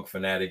comic book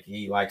fanatic.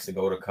 He likes to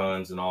go to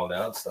cons and all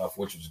that other stuff,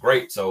 which was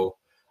great. So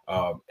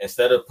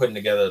instead of putting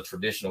together a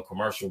traditional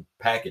commercial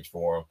package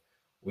for him,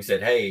 we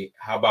said, hey,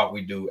 how about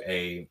we do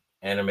a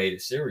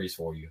animated series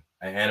for you?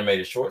 an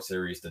animated short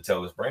series to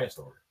tell his brand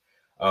story.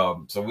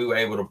 So we were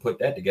able to put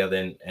that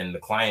together, and the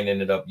client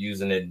ended up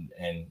using it.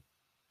 And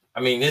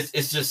I mean,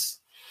 it's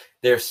just,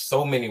 there's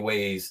so many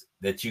ways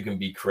that you can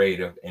be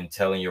creative in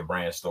telling your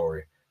brand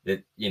story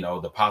that, you know,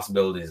 the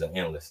possibilities are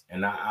endless.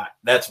 And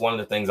that's one of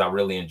the things I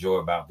really enjoy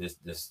about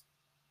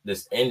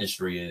this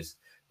industry is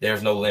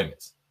there's no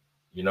limits.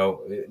 You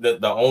know,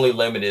 the only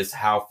limit is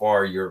how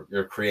far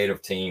your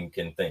creative team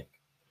can think,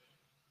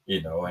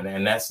 you know,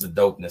 and that's the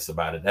dopeness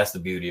about it. That's the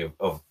beauty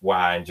of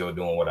why I enjoy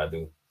doing what I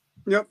do.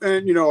 Yep.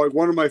 And, you know, like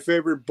one of my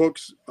favorite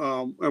books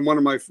and one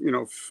of my, you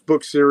know,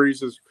 book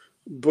series is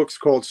books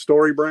called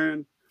Story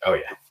Brand. Oh,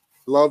 yeah.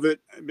 Love it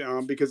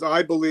because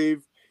I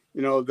believe,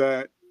 you know,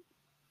 that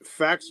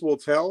facts will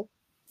tell,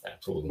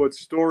 Absolutely, but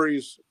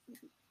stories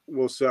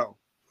will sell.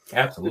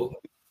 Absolutely.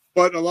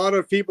 But a lot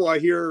of people I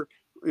hear,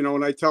 you know,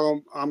 when I tell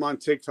them I'm on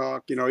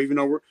TikTok, you know, even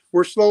though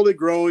we're slowly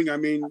growing. I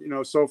mean, you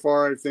know, so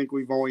far I think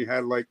we've only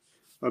had like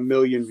 1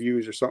 million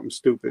views or something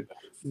stupid.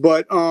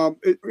 But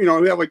you know,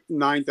 we have like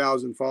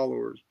 9,000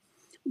 followers.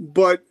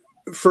 But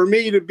for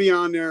me to be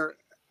on there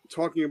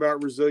talking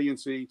about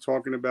resiliency,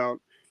 talking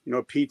about, you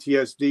know,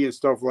 PTSD and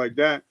stuff like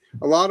that,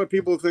 a lot of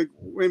people think,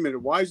 wait a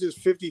minute, why is this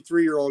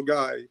 53-year-old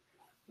guy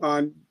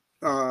on,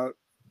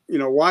 you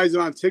know, why is it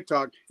on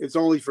TikTok? It's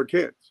only for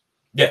kids.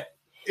 Yeah.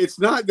 It's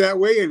not that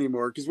way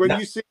anymore. Because when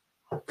you see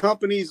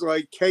companies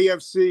like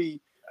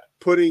KFC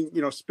putting,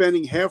 you know,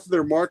 spending half of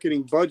their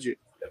marketing budget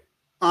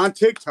on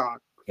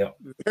TikTok,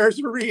 there's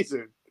a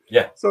reason.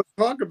 Yeah. So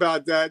talk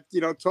about that,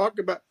 you know,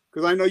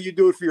 because I know you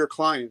do it for your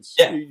clients.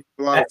 Yeah. You do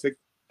a lot of TikTok.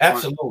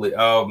 Absolutely.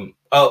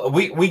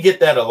 We get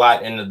that a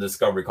lot in the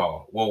discovery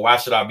call. Well, why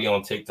should I be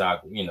on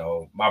TikTok? You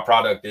know, my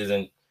product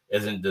isn't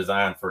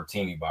designed for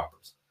teeny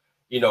boppers,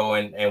 you know,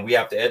 and we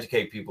have to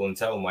educate people and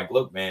tell them, like,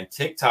 look, man,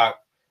 TikTok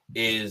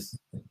is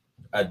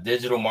a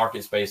digital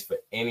market space for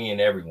any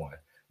and everyone.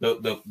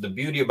 The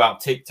beauty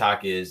about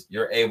TikTok is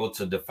you're able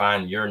to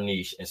define your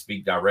niche and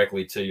speak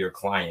directly to your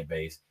client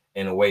base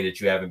in a way that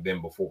you haven't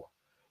been before.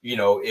 You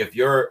know, if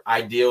your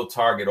ideal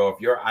target or if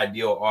your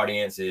ideal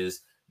audience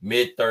is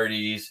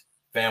mid-30s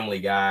family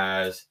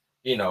guys,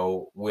 you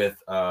know, with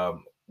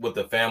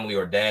a family,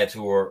 or dads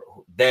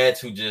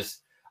who just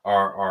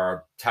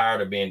are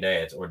tired of being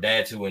dads, or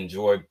dads who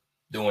enjoy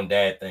doing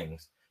dad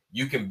things,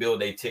 you can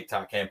build a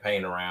TikTok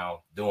campaign around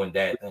doing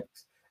dad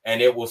things,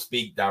 and it will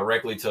speak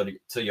directly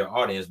to your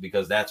audience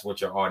because that's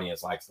what your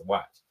audience likes to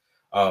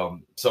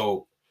watch.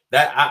 So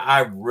that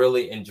I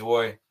really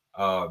enjoy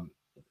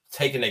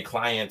taking a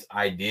client's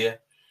idea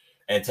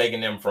and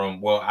taking them from,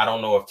 well, I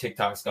don't know if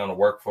TikTok's going to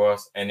work for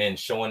us, and then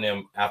showing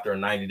them after a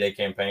 90-day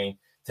campaign,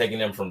 taking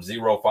them from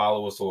 0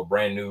 followers to a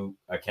brand new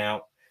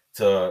account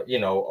to, you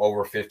know, over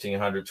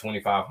 1,500,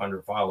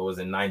 2,500 followers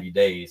in 90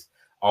 days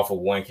off of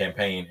one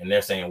campaign. And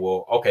they're saying,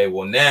 well, okay,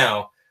 well,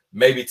 now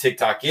maybe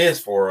TikTok is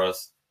for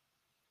us.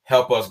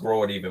 Help us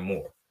grow it even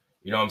more.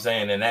 You know what I'm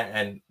saying?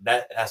 And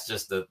that's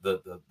just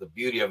the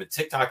beauty of it.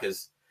 TikTok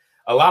is,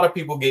 a lot of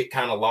people get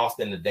kind of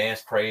lost in the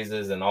dance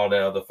crazes and all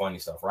that other funny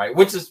stuff, right?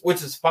 Which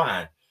is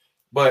fine.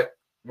 But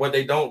what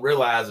they don't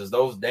realize is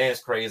those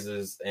dance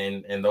crazes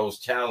and those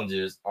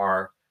challenges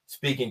are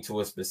speaking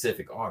to a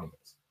specific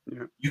audience.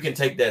 Yeah. You can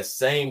take that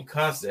same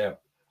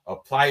concept,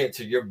 apply it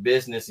to your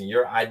business and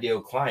your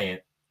ideal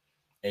client,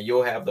 and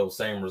you'll have those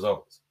same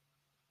results.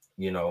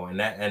 You know, and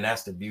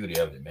that's the beauty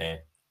of it, man.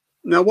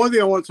 Now, one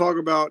thing I want to talk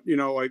about, you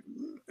know, like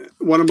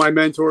one of my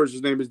mentors,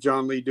 his name is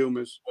John Lee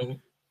Dumas.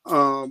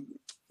 Mm-hmm.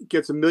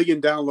 Gets 1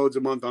 million downloads a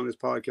month on his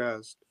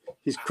podcast.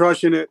 He's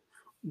crushing it.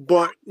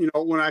 But, you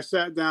know, when I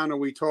sat down and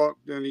we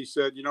talked, and he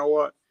said, you know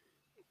what,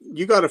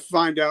 you got to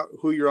find out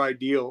who your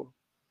ideal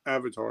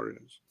avatar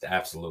is.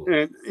 Absolutely.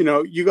 And, you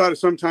know,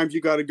 sometimes you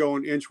got to go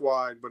an inch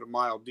wide, but a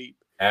mile deep.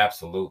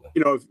 Absolutely.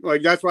 You know,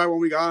 like that's why when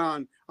we got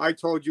on, I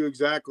told you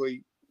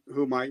exactly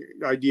who my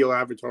ideal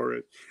avatar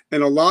is.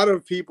 And a lot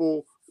of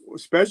people,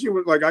 especially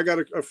with, like, I got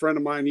a friend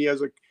of mine, he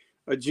has a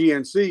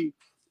GNC.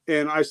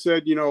 And I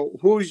said, you know,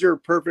 who's your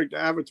perfect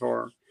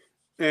avatar?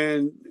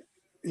 And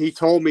he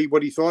told me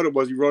what he thought it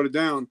was. He wrote it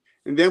down.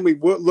 And then we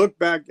looked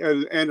back at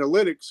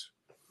analytics,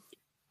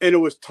 and it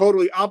was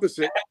totally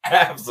opposite.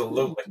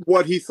 Absolutely.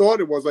 What he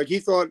thought it was. Like, he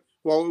thought,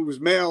 well, it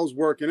was males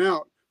working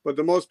out, but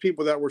the most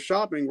people that were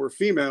shopping were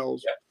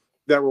females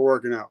that were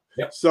working out.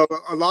 Yep. So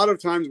a lot of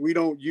times we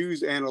don't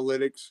use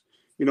analytics.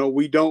 You know,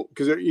 we don't,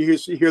 because you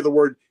hear the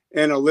word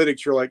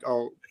analytics, you're like,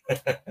 oh,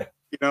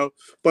 you know.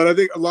 But I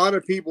think a lot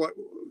of people,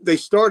 they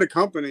start a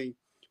company,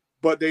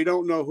 but they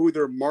don't know who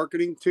they're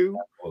marketing to.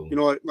 Absolutely. You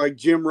know, like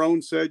Jim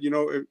Rohn said, you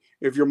know,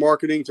 if you're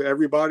marketing to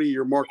everybody,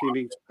 you're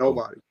marketing to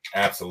nobody.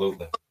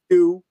 Absolutely.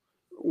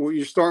 When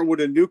you're starting with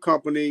a new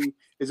company,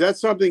 is that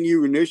something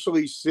you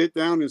initially sit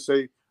down and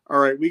say, all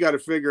right, we got to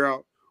figure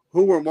out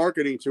who we're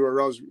marketing to,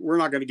 or else we're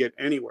not going to get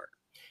anywhere?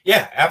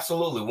 Yeah,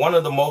 absolutely. One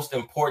of the most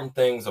important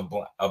things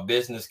a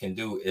business can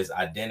do is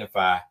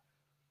identify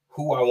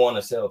who I want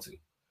to sell to.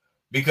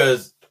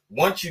 Because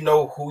once you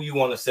know who you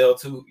want to sell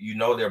to, you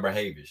know their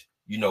behaviors.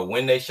 You know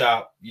when they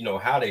shop, you know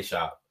how they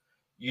shop,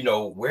 you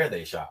know where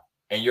they shop,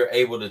 and you're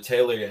able to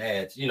tailor your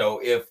ads. You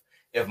know, if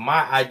if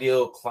my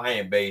ideal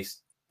client base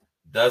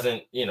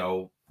doesn't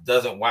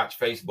watch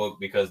Facebook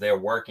because they're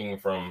working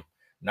from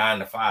 9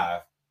 to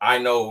 5, I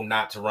know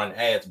not to run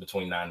ads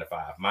between 9 to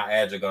 5. My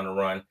ads are going to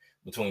run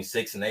between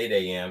 6 and 8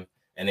 a.m.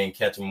 and then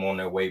catch them on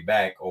their way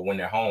back or when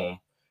they're home,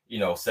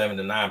 7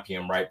 to 9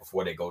 p.m. right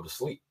before they go to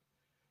sleep.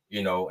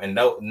 And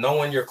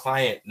knowing your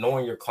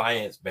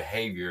client's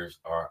behaviors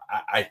are,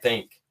 I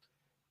think,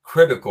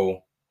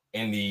 critical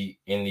in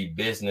the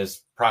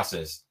business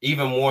process.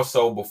 Even more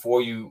so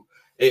before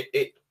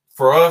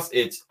for us,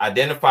 it's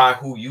identify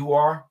who you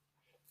are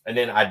and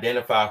then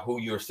identify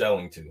who you're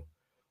selling to.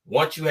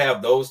 Once you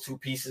have those two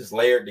pieces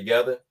layered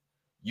together,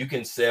 you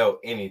can sell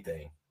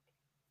anything.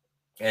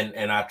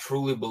 And I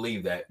truly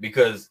believe that,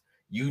 because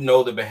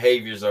the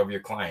behaviors of your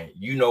client,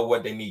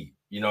 what they need.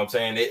 You know what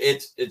I'm saying?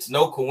 It's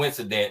no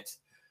coincidence,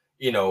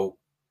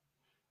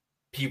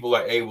 people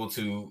are able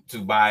to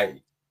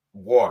buy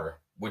water,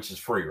 which is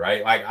free,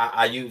 right? Like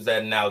I use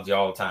that analogy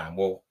all the time.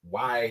 Well,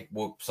 why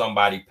will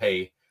somebody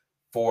pay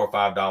 $4 or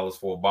 $5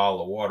 for a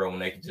bottle of water when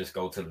they can just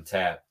go to the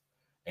tap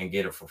and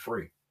get it for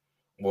free?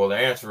 Well, the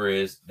answer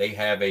is they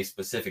have a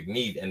specific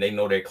need and they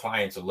know their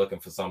clients are looking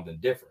for something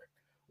different.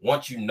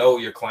 Once you know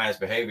your client's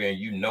behavior and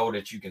you know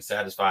that you can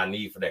satisfy a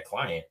need for that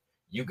client,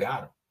 you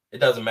got them. It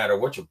doesn't matter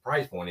what your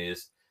price point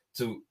is,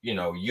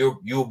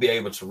 you'll be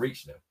able to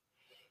reach them.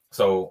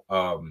 So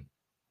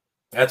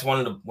that's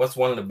one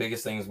of the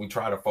biggest things we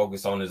try to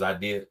focus on, is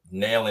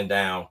nailing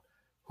down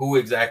who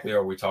exactly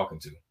are we talking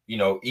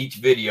to. Each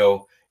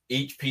video,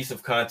 each piece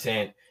of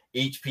content,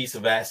 each piece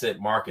of asset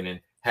marketing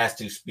has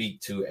to speak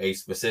to a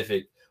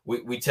specific.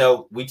 We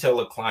tell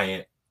a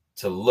client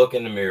to look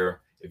in the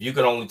mirror. If you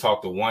can only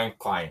talk to one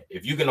client,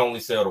 if you can only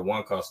sell to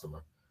one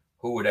customer,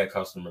 who would that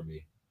customer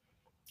be?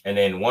 And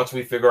then once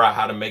we figure out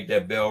how to make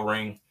that bell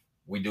ring,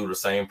 we do the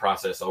same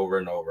process over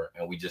and over,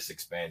 and we just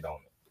expand on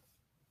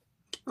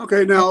it.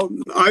 Okay, now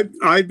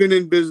I've been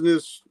in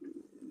business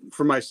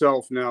for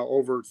myself now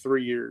over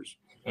 3 years.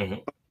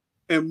 Mm-hmm.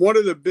 And one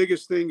of the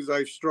biggest things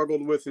I've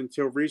struggled with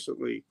until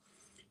recently,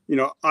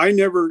 I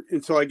never,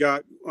 until I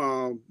got,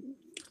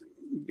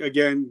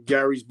 again,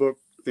 Gary's book,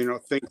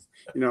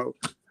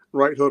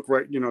 right hook,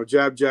 right,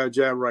 jab, jab,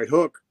 jab, right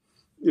hook,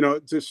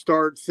 to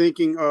start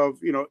thinking of,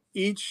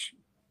 each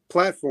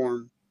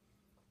platform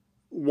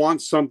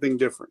wants something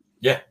different.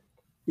 Yeah.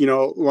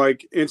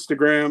 Like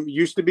Instagram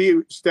used to be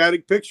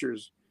static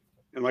pictures.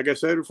 And like I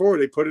said before,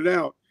 they put it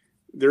out.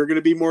 They're going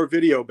to be more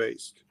video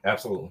based.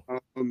 Absolutely.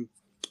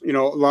 A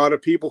lot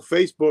of people,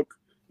 Facebook,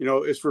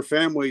 is for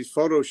families,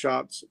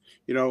 photoshops,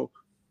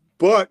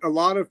 but a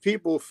lot of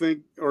people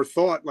think or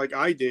thought, like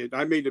I did,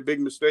 I made a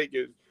big mistake,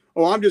 is,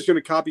 I'm just going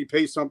to copy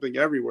paste something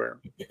everywhere.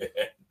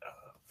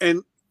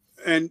 and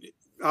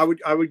I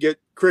would get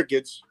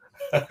crickets.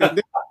 And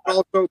then I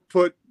also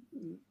put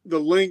the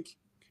link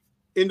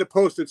in the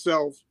post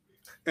itself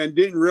and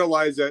didn't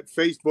realize that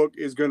Facebook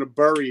is going to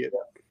bury it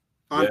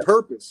on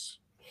purpose.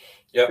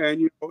 Yeah.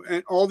 And,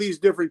 and all these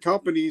different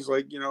companies,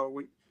 like,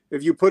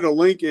 if you put a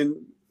link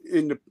in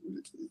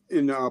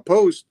a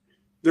post,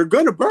 they're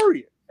going to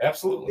bury it.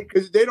 Absolutely.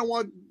 Because they don't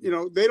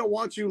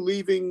want you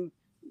leaving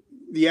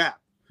the app.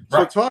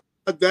 Right. So talk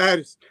about that,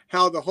 is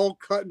how the whole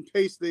cut and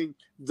paste thing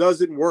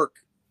doesn't work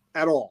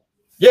at all.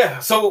 Yeah.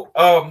 So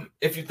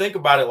if you think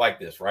about it like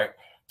this, right?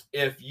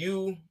 If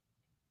you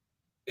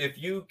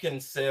can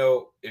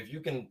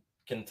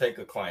take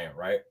a client,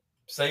 right?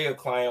 Say a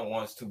client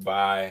wants to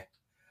buy,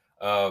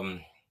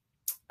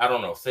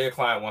 say a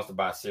client wants to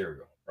buy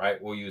cereal,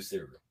 right? We'll use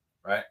cereal,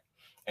 right?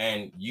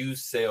 And you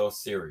sell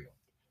cereal,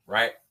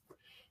 right?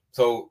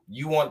 So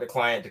you want the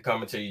client to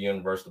come into your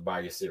universe to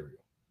buy your cereal.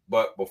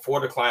 But before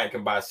the client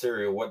can buy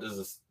cereal, what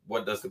does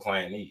the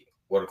client need?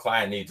 Well, the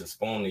client needs a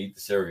spoon to eat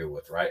the cereal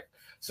with, right?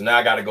 So now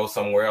I got to go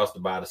somewhere else to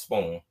buy the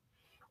spoon,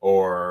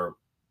 or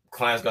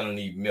client's going to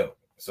need milk.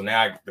 So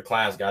now the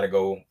client's got to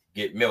go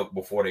get milk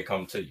before they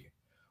come to you.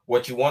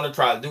 What you want to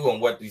try to do,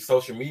 and what these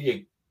social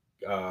media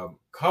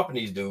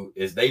companies do,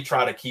 is they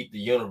try to keep the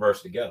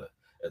universe together.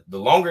 The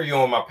longer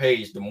you're on my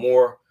page, the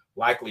more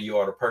likely you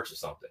are to purchase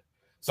something.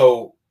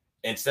 So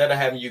instead of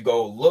having you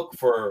go look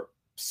for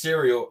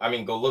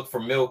go look for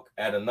milk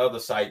at another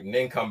site and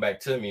then come back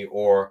to me,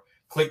 or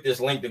click this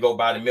link to go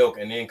buy the milk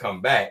and then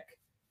come back,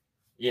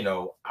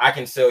 I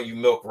can sell you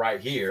milk right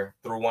here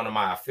through one of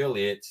my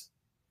affiliates,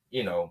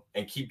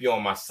 and keep you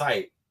on my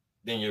site,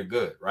 then you're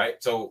good,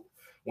 right? So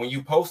when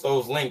you post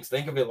those links,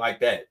 think of it like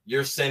that.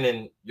 You're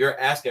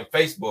asking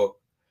Facebook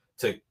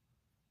to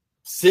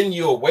send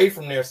you away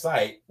from their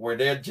site where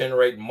they're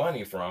generating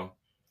money from,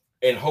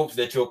 in hopes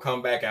that you'll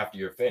come back after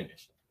you're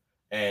finished.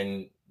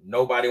 And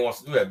nobody wants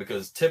to do that,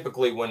 because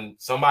typically when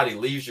somebody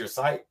leaves your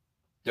site,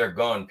 they're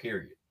gone,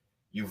 period.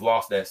 You've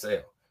lost that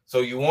sale.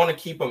 So you want to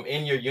keep them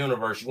in your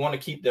universe. You want to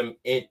keep them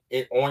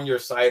on your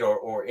site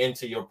or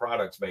into your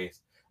product space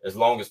as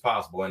long as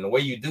possible. And the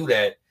way you do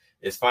that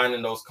is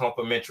finding those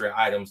complementary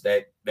items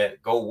that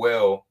go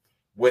well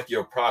with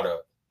your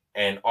product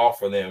and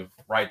offer them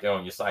right there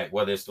on your site,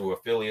 whether it's through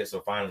affiliates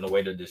or finding a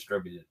way to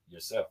distribute it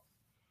yourself.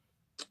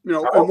 I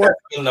hope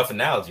that's enough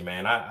analogy,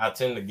 man. I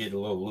tend to get a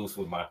little loose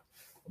with my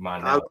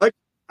mine I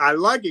now.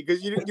 like it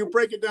because you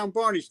break it down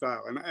Barney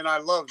style, and I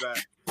love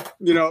that.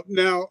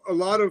 Now a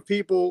lot of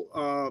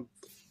people,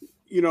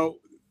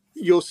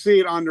 you'll see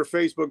it on their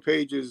Facebook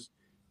pages.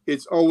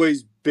 It's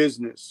always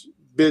business,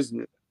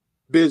 business,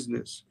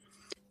 business.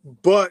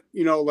 But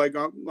like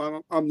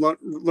I'm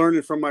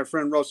learning from my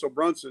friend Russell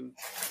Brunson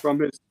from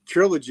his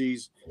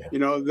trilogies.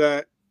 Yeah.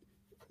 That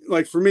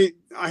like for me,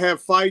 I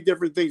have 5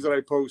 different things that I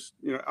post.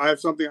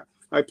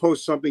 I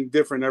post something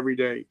different every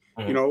day.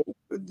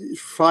 Mm-hmm.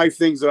 5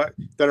 things that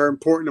are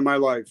important in my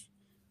life: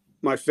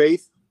 my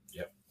faith,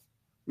 yep.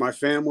 my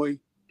family,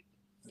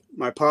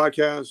 my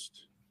podcast,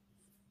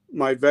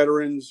 my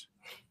veterans,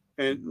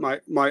 and my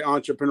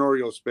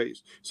entrepreneurial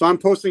space. So I'm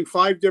posting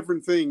 5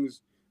 different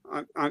things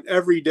on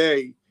every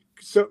day.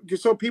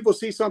 So people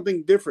see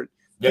something different.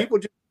 Yep. People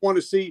just want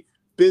to see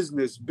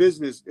business.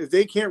 If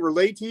they can't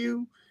relate to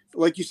you,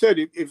 like you said,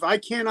 if I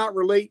cannot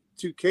relate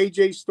to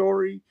KJ's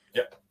story,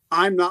 yep.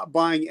 I'm not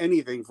buying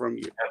anything from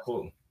you.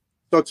 Absolutely.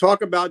 So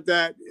talk about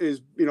that is,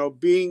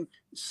 being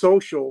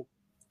social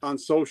on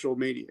social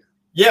media.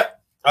 Yeah.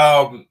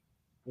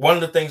 One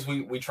of the things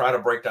we try to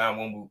break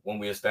down when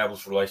we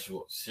establish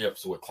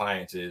relationships with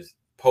clients is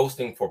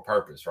posting for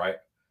purpose, right?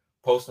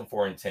 Posting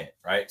for intent,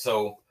 right?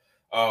 So,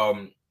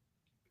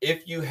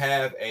 if you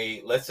have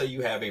let's say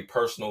you have a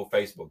personal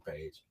Facebook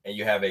page and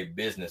you have a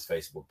business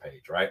Facebook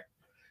page, right?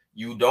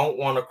 You don't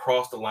want to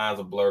cross the lines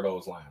or blur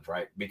those lines,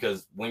 right?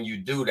 Because when you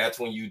do, that's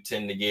when you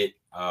tend to get,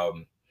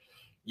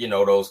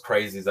 those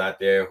crazies out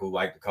there who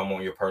like to come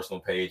on your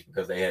personal page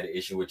because they had an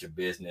issue with your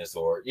business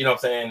or, you know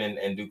what I'm saying,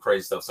 and do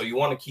crazy stuff. So you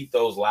want to keep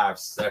those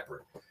lives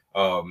separate.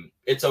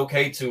 It's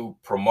okay to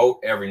promote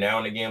every now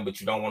and again, but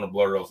you don't want to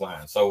blur those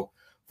lines. So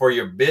for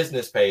your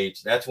business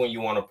page, that's when you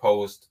want to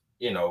post,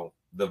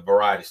 the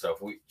variety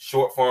stuff.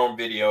 Short form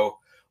video,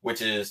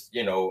 which is,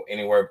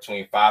 anywhere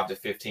between 5 to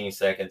 15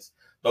 seconds.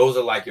 Those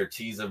are like your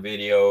teaser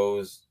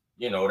videos,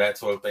 that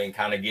sort of thing,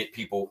 kind of get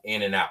people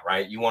in and out,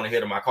 right? You want to hit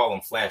them. I call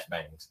them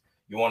flashbangs.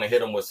 You want to hit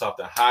them with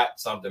something hot,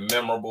 something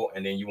memorable,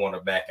 and then you want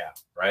to back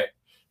out, right?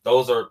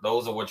 Those are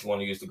what you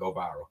want to use to go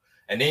viral.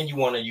 And then you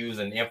want to use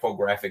an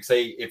infographic.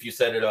 Say if you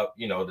set it up,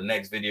 the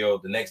next video,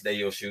 the next day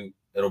you'll shoot,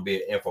 it'll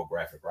be an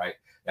infographic, right?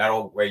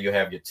 That'll where you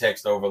have your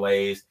text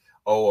overlays.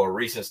 A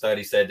recent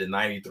study said that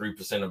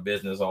 93% of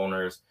business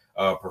owners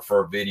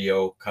prefer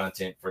video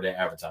content for their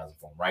advertising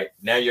form, right?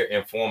 Now you're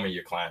informing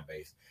your client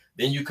base.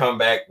 Then you come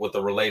back with a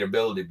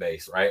relatability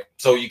base, right?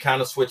 So you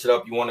kind of switch it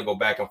up. You want to go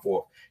back and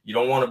forth. You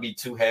don't want to be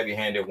too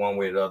heavy-handed one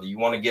way or the other. You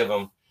want to give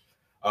them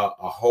a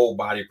whole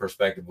body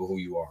perspective of who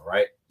you are,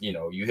 right?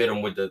 You hit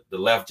them with the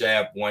left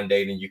jab one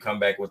day, then you come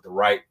back with the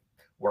right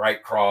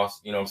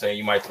cross. You know what I'm saying?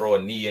 You might throw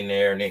a knee in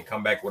there and then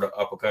come back with an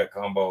uppercut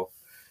combo.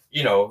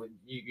 You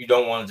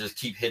don't want to just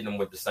keep hitting them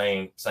with the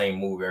same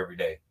move every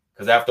day.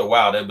 Because after a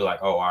while, they'll be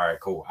like, oh, all right,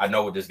 cool. I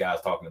know what this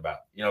guy's talking about.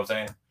 You know what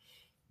I'm saying?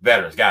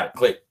 Veterans got it.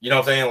 Click. You know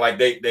what I'm saying? Like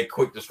they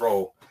quick to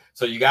scroll.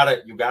 So you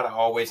gotta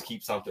always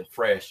keep something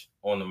fresh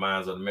on the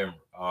minds of the member,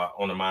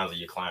 on the minds of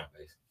your client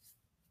base.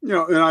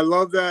 And I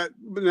love that.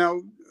 But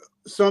now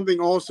something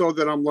also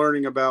that I'm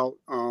learning about,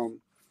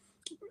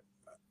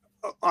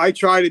 I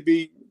try to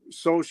be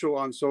social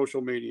on social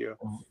media,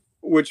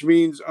 which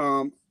means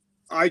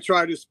I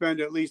try to spend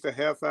at least a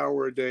half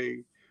hour a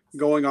day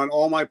going on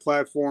all my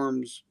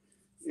platforms,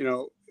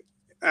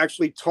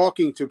 actually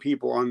talking to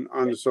people on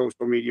the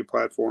social media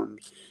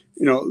platforms,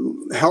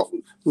 help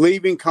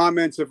leaving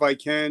comments if I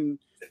can,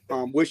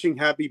 wishing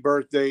happy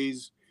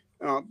birthdays,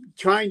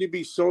 trying to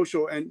be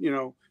social and,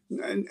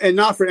 and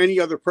not for any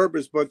other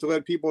purpose, but to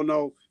let people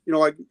know,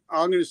 like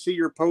I'm going to see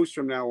your posts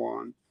from now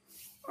on.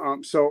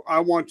 So I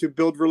want to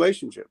build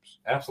relationships.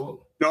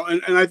 Absolutely.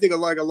 And I think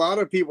like a lot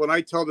of people, and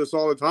I tell this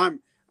all the time,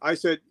 I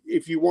said,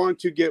 if you want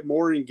to get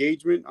more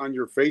engagement on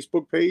your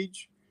Facebook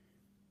page,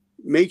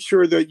 make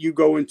sure that you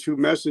go into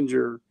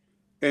Messenger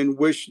and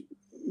wish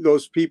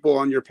those people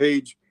on your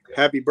page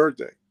happy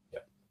birthday. Yeah.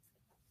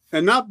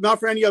 And not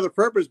for any other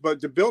purpose, but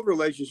to build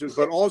relationships,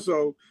 but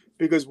also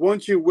because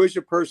once you wish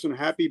a person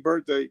happy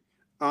birthday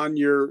on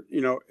your,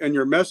 and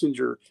your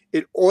Messenger,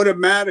 it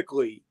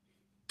automatically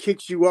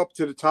kicks you up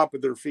to the top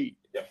of their feed.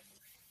 Yeah.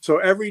 So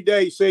every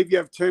day, say if you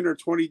have 10 or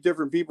 20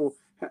 different people,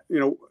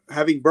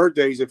 having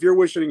birthdays, if you're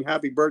wishing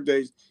happy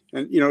birthdays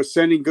and,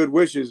 sending good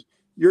wishes,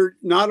 you're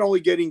not only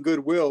getting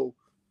goodwill,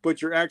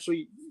 but you're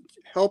actually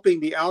helping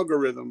the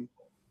algorithm,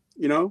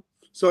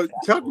 So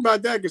talk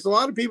about that, because a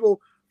lot of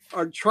people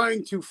are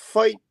trying to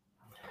fight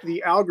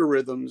the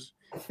algorithms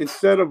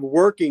instead of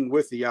working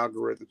with the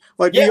algorithm.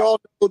 Like we all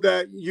know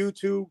that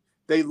YouTube,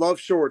 they love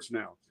shorts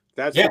now.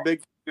 That's the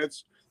big thing.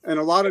 And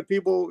a lot of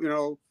people,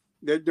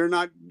 they're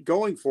not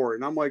going for it.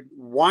 And I'm like,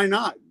 why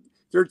not?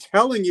 They're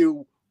telling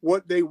you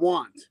what they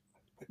want,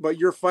 but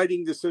you're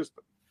fighting the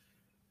system.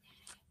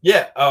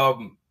 Yeah.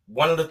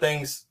 One of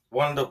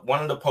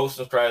the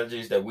posting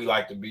strategies that we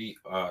like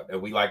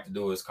to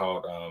do is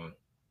called,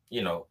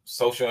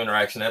 social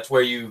interaction. That's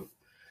where you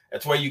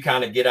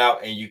kind of get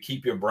out and you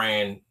keep your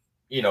brand,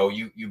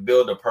 you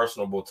build a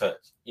personable touch.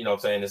 You know what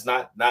I'm saying? It's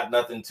not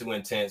nothing too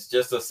intense,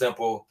 just a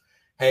simple,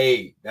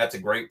 hey, that's a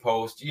great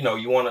post. You know,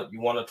 you want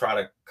to try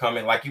to come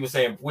in, like you were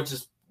saying, which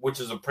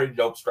is a pretty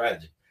dope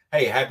strategy.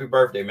 Hey, happy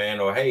birthday, man.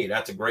 Or, hey,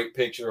 that's a great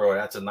picture, or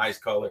that's a nice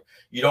color.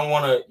 You don't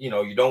want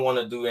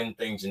to do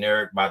anything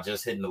generic by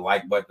just hitting the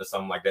like button or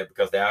something like that,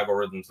 because the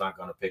algorithm's not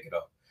going to pick it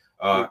up.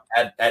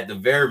 At the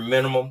very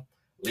minimum,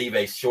 leave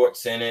a short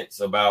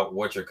sentence about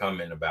what you're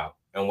coming about.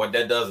 And what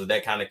that does is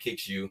that kind of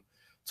kicks you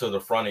to the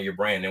front of your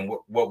brand. And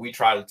what we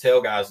try to tell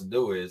guys to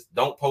do is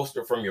don't post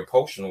it from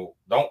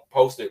don't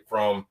post it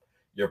from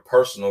your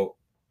personal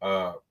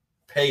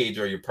page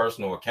or your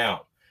personal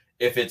account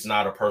if it's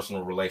not a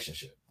personal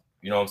relationship.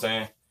 You know what I'm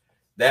saying?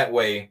 That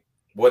way,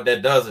 what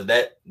that does is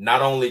that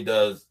not only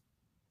does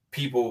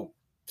people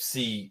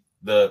see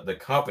the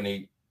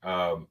company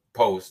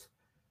post,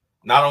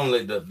 not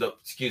only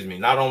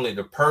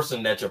the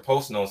person that you're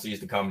posting on sees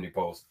the company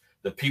post,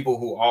 the people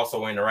who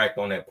also interact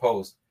on that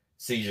post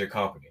sees your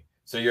company.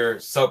 So you're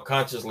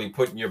subconsciously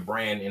putting your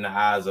brand in the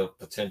eyes of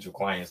potential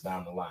clients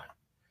down the line,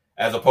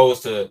 as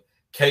opposed to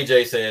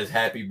KJ says,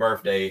 happy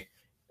birthday.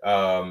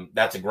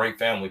 That's a great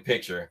family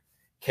picture.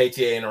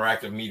 KTA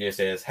Interactive Media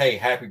says, hey,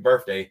 happy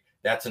birthday.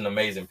 That's an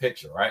amazing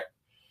picture, right?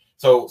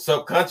 So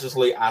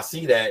subconsciously, I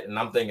see that and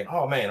I'm thinking,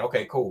 oh, man,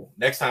 okay, cool.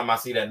 Next time I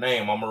see that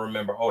name, I'm going to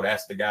remember, oh,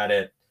 that's the guy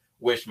that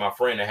wished my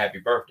friend a happy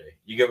birthday.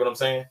 You get what I'm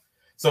saying?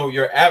 So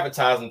you're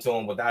advertising to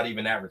them without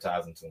even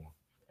advertising to them.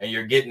 And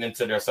you're getting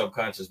into their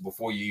subconscious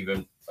before they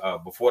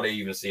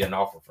even see an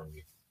offer from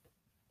you.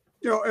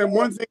 You know, and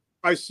one thing,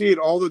 I see it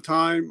all the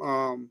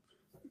time,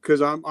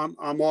 because I'm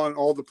on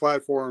all the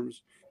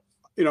platforms.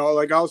 You know,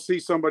 like I'll see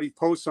somebody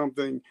post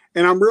something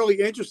and I'm really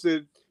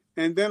interested,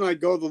 and then I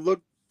go to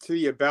look to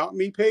the About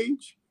Me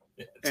page,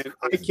 and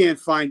I can't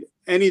find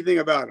anything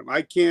about them.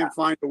 I can't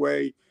find a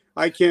way.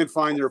 I can't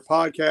find their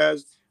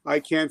podcast. I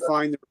can't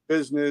find their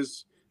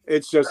business.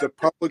 It's just a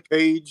public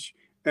page,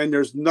 and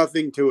there's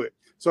nothing to it.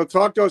 So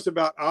talk to us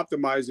about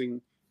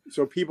optimizing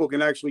so people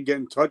can actually get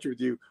in touch with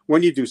you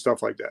when you do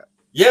stuff like that.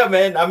 Yeah,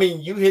 man. I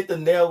mean, you hit the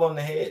nail on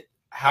the head.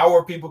 How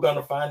are people going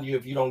to find you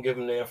if you don't give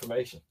them the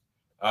information?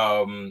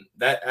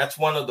 That's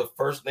one of the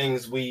first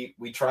things we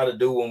try to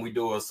do when we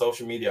do a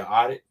social media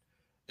audit,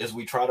 is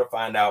we try to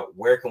find out,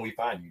 where can we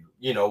find you?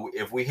 You know,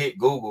 if we hit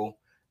Google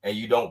and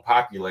you don't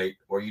populate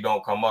or you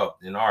don't come up,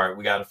 then all right,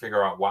 we got to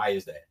figure out why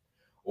is that.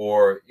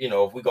 Or, you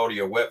know, if we go to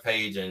your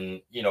webpage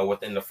and, you know,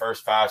 within the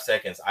first 5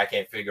 seconds, I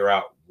can't figure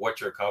out what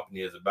your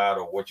company is about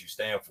or what you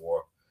stand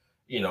for,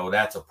 you know,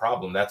 that's a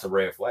problem. That's a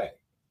red flag.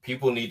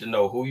 People need to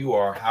know who you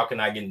are. How can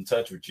I get in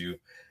touch with you?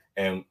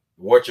 And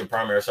what's your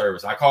primary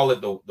service? I call it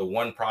the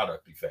one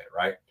product effect,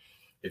 right?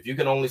 If you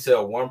can only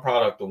sell one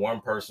product to one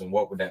person,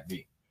 what would that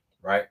be,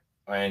 right?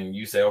 And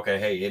you say, okay,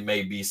 hey, it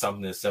may be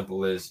something as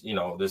simple as, you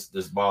know, this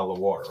bottle of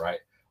water, right?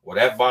 Well,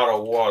 that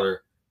bottle of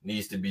water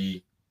needs to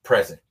be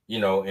present, you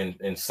know,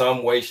 in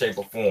some way, shape,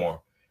 or form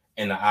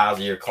in the eyes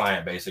of your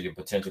client base or your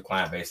potential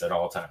client base at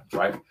all times,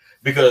 right?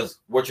 Because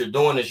what you're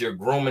doing is you're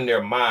grooming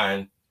their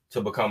mind to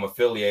become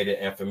affiliated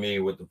and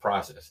familiar with the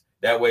process.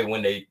 That way,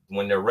 when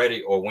they're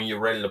ready, or when you're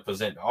ready to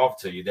present the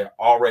offer to you, they're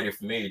already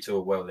familiar to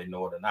it, whether they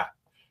know it or not.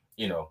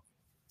 You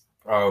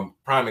know,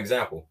 prime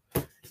example,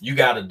 you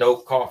got a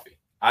dope coffee.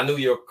 I knew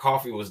your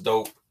coffee was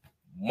dope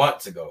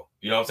months ago.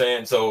 You know what I'm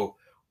saying? So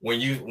when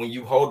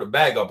you hold the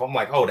bag up, I'm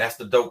like, oh, that's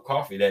the dope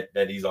coffee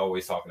that he's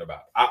always talking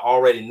about. I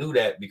already knew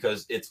that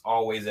because it's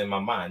always in my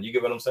mind. You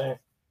get what I'm saying?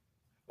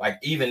 Like,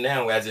 even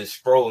now, as it's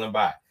scrolling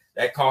by,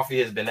 that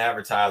coffee has been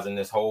advertising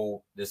this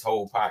whole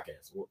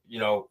podcast. You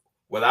know,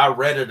 whether I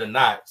read it or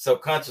not,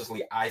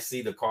 subconsciously, I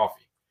see the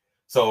coffee.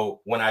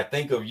 So when I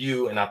think of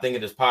you and I think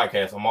of this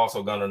podcast, I'm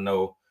also going to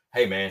know,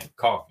 hey, man,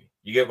 coffee.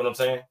 You get what I'm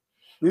saying?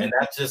 Mm-hmm. And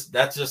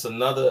that's just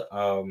another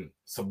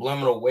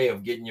subliminal way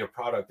of getting your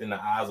product in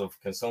the eyes of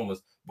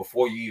consumers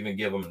before you even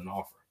give them an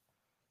offer.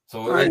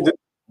 So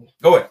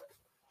go ahead.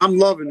 I'm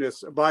loving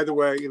this, by the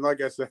way. And like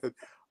I said,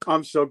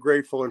 I'm so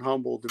grateful and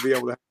humbled to be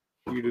able to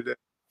have you today.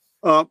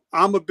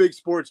 I'm a big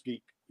sports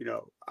geek. You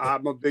know,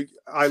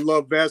 I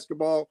love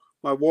basketball.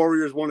 My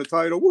Warriors won a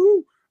title.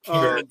 Woohoo!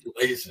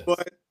 Congratulations.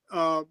 But,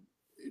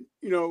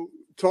 you know,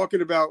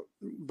 talking about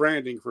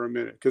branding for a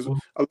minute, because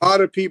a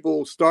lot of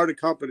people start a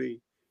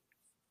company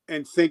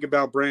and think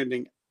about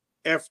branding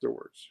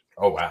afterwards.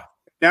 Oh, wow.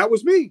 That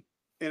was me.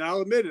 And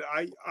I'll admit it.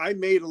 I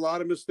made a lot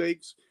of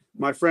mistakes.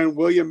 My friend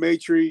William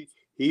Maitre,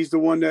 he's the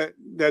one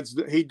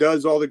he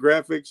does all the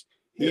graphics.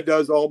 He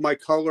does all my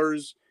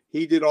colors.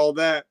 He did all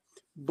that.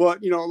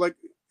 But, you know, like,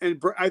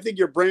 and I think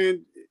your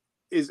brand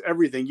is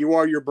everything. You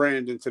are your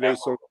brand in today's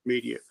social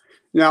media.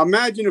 Now,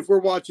 imagine if we're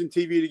watching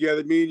TV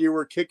together, me and you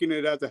were kicking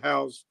it at the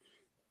house,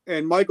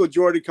 and Michael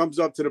Jordan comes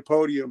up to the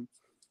podium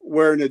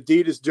wearing an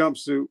Adidas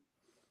jumpsuit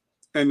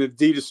and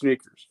Adidas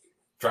sneakers.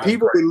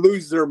 People would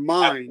lose their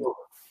mind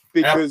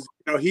because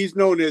you know, he's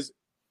known as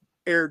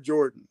Air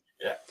Jordan.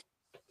 Yeah.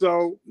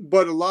 So,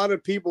 but a lot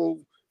of people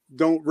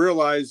don't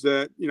realize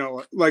that, you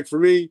know, like for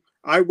me,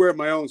 I wear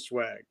my own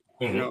swag.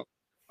 Mm-hmm. You know,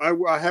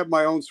 I have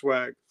my own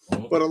swag,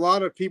 but a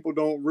lot of people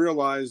don't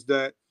realize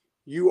that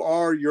you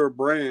are your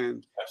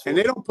brand. Absolutely. And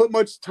they don't put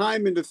much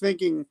time into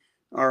thinking,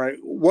 all right,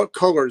 what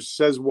colors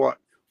says what?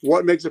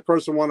 what makes a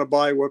person want to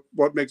buy,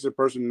 what makes a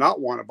person not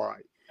want to buy.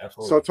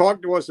 Absolutely. So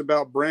talk to us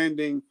about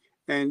branding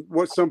and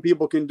what some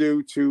people can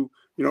do to,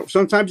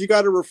 sometimes you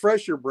got to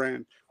refresh your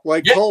brand.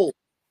 Like Kohl's,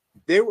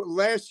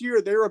 last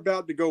year they were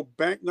about to go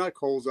not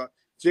Kohl's,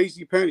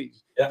 J.C.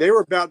 Penney's. Yeah. They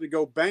were about to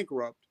go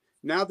bankrupt.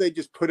 Now they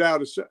just put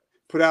out a sign,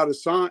 put out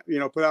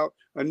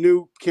a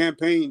new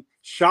campaign.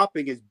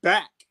 Shopping is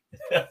back.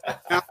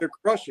 Now they're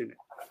crushing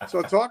it.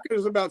 So talk to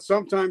us about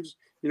sometimes,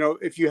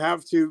 if you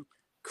have to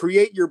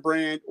create your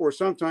brand or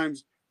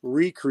sometimes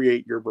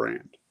recreate your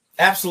brand.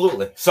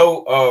 Absolutely.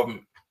 So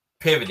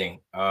pivoting,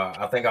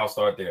 I think I'll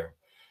start there.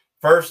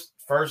 First,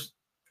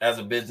 as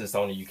a business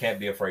owner, you can't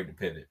be afraid to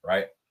pivot,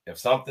 right? If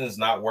something's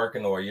not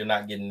working or you're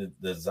not getting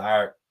the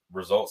desired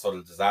results or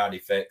the desired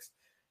effects,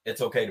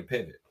 it's okay to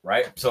pivot,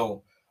 right?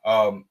 So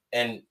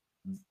and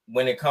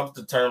when it comes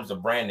to terms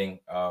of branding,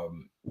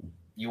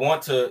 you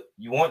want to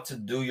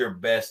do your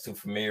best to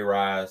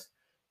familiarize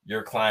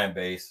your client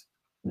base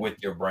with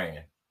your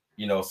brand,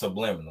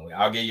 subliminally.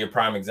 I'll give you a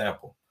prime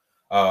example.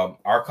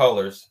 Our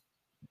colors,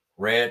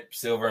 red,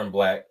 silver, and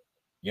black,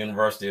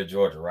 University of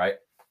Georgia, right?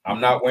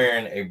 I'm not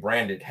wearing a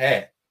branded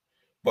hat,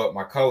 but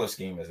my color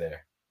scheme is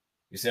there.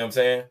 You see what I'm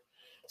saying?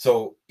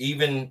 So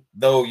even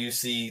though you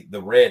see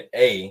the red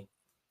A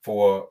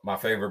for my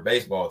favorite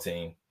baseball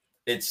team,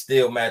 it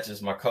still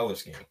matches my color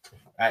scheme.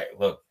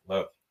 Look.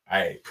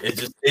 It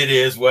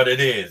is what it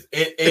is.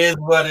 It is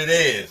what it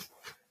is.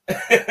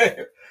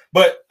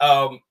 But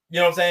you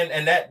know what I'm saying?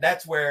 And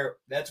that's where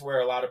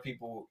a lot of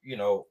people,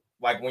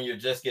 like when you're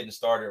just getting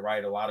started,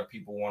 right? A lot of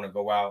people want to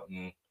go out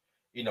and,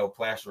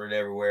 plaster it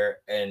everywhere,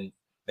 and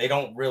they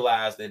don't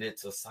realize that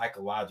it's a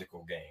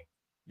psychological game.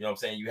 You know what I'm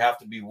saying? You have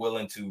to be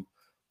willing to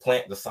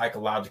plant the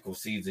psychological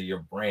seeds of your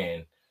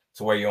brand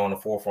to where you're on the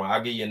forefront.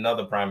 I'll give you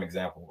another prime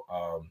example.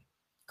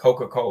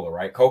 Coca-Cola,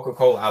 right?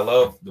 Coca-Cola, I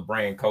love the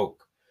brand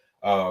Coke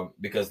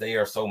because they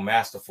are so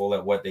masterful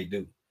at what they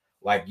do.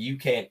 Like, you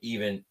can't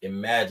even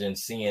imagine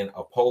seeing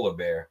a polar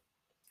bear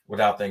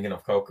without thinking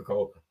of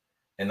Coca-Cola.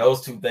 And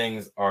those two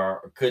things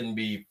couldn't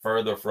be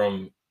further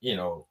from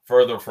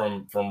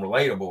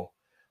relatable,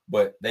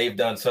 but they've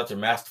done such a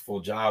masterful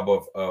job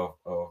of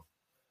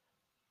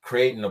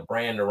creating a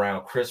brand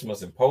around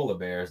Christmas and polar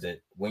bears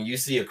that when you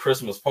see a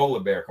Christmas polar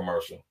bear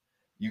commercial,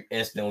 you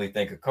instantly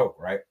think of Coke,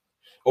 right?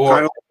 Or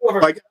kind of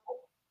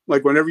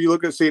like whenever you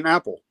look at, say, an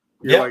apple,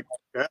 you're like,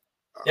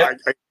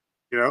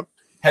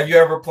 Have you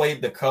ever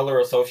played the color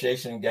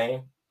association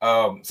game?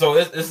 So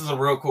this is a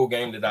real cool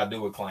game that I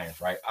do with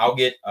clients, right? I'll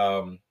get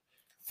 5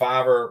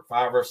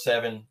 or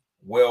 7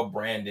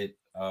 well-branded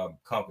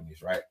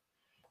companies, right?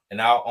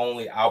 And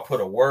I'll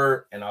put a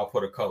word and I'll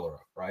put a color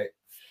up, right?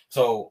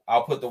 So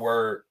I'll put the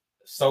word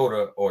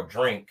soda or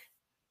drink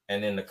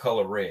and then the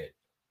color red,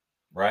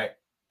 right?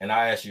 And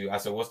I ask you, I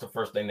said, what's the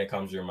first thing that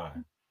comes to your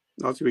mind?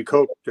 Not to be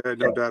Coke, no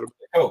doubt about it.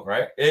 Coke,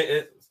 right?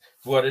 It's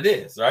what it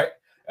is, right?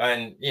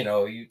 And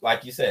you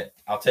like you said,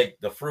 I'll take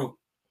the fruit,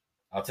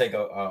 I'll take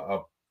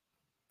a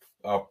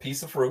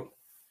piece of fruit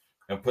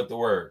and put the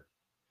word.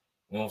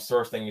 What's the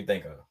first thing you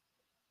think of?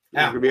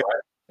 Apple, right?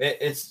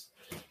 It's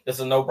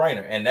a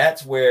no-brainer, and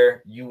that's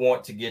where you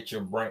want to get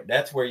your brand.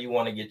 That's where you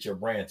want to get your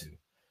brand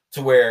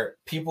to where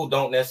people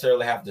don't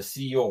necessarily have to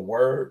see your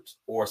words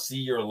or see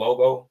your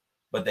logo,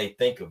 but they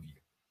think of you.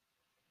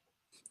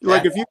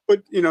 Like if you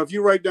put, if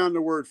you write down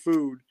the word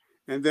food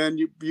and then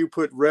you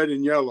put red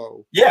and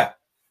yellow,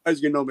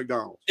 as you know,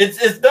 McDonald's.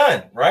 It's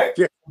done, right?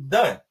 Yeah, it's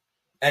done.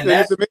 And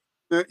that's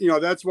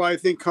that's why I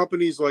think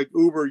companies like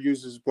Uber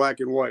uses black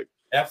and white.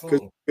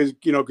 Absolutely.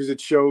 Because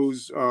it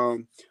shows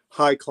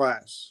high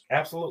class.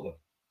 Absolutely.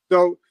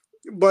 So,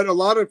 but a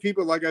lot of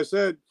people, like I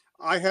said,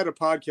 I had a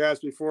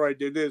podcast before I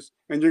did this,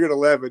 and you're going to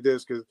laugh at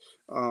this because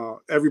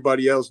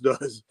everybody else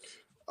does.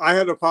 I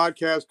had a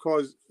podcast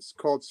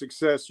called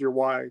Success Your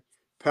Why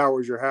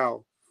Powers Your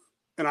How.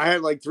 And I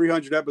had like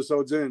 300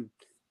 episodes in,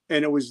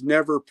 and it was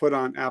never put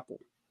on Apple.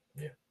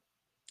 Yeah.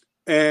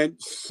 And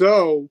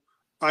so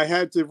I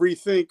had to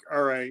rethink,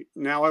 all right,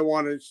 now I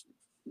want to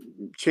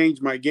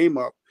change my game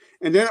up.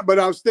 And then, but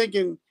I was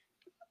thinking,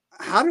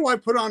 how do I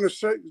put on a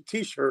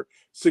t-shirt,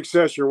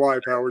 Success Your Why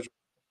Powers?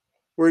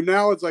 Where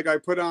now it's like I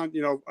put on,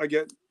 I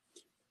get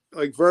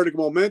like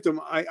Vertical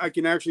Momentum. I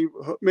can actually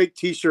make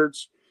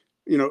t-shirts,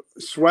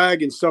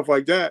 swag and stuff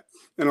like that.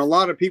 And a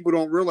lot of people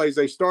don't realize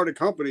they start a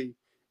company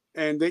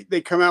and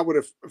they come out with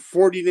a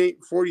 40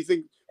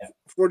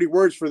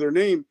 words for their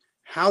name.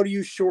 How do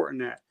you shorten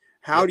that?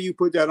 How do you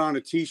put that on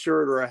a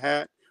t-shirt or a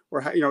hat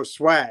or,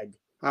 swag?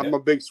 I'm a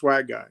big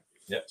swag guy.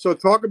 Yep. So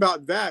talk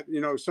about that.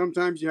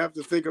 Sometimes you have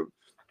to think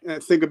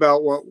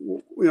about what,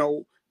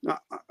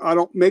 I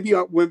don't, maybe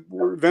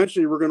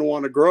eventually we're going to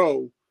want to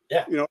grow,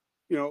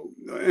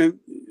 and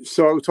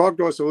so talk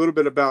to us a little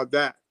bit about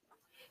that.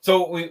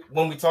 So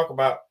when we talk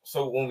about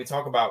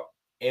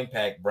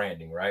impact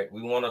branding, right?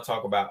 We want to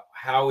talk about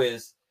how do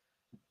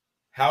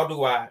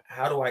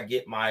I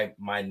get my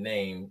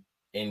name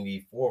in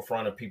the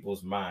forefront of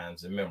people's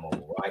minds and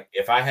memorable, right?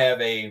 If I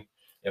have a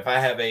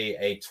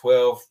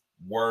 12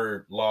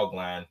 word log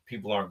line,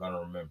 people aren't going to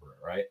remember it,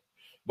 right?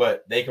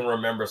 but they can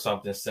remember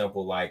something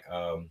simple like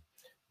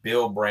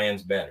build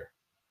brands better,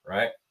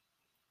 right?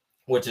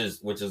 Which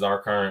is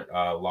our current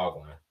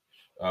log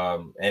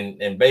line.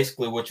 And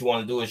basically what you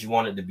want to do is you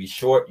want it to be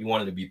short, you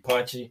want it to be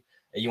punchy,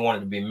 and you want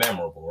it to be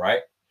memorable,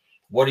 right?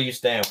 What do you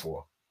stand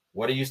for?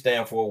 What do you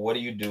stand for? What do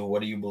you do?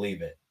 What do you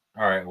believe in?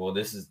 All right, well,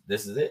 this is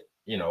it.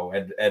 You know,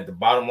 at the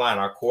bottom line,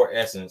 our core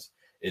essence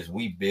is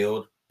we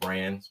build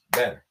brands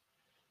better.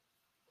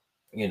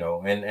 You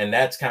know, and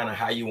that's kind of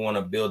how you want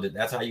to build it.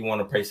 That's how you want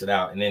to price it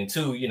out. And then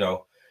two, you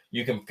know,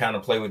 you can kind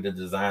of play with the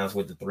designs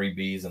with the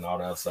 3Bs and all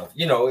that stuff.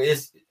 You know,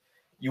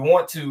 you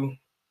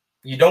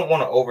don't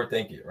want to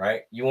overthink it,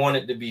 right? You want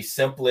it to be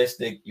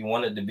simplistic. You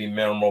want it to be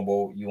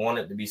memorable. You want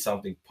it to be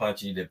something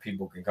punchy that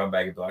people can come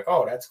back and be like,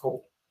 oh, that's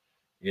cool.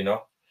 You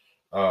know,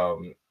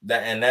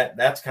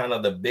 that's kind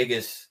of the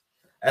biggest,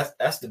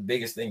 that's the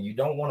biggest thing. You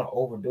don't want to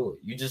overdo it.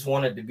 You just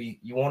want it to be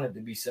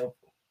simple.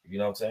 You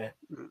know what I'm saying?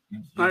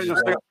 I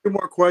got two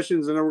more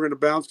questions and then we're going to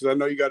bounce because I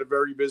know you got a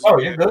very busy. Oh,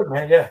 you're good,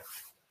 man. Yeah.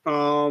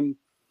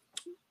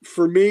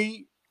 For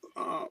me,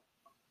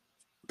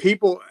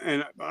 people,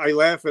 and I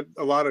laugh at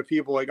a lot of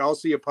people, like I'll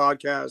see a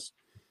podcast,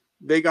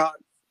 they got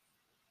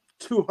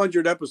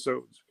 200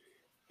 episodes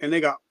and they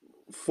got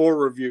 4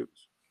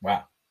 reviews.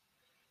 Wow.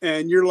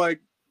 And you're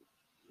like,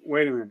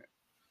 wait a minute,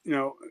 you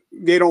know,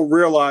 they don't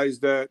realize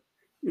that,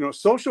 you know,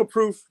 social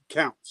proof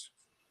counts.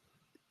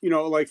 You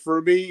know, like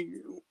for me,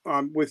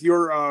 with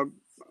your,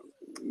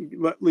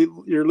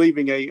 you're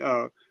leaving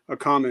a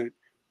comment,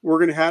 we're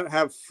going to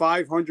have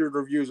 500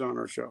 reviews on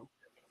our show.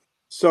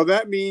 So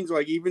that means,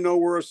 like, even though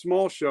we're a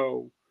small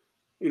show,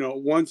 you know,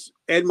 once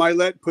Ed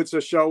Milet puts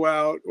a show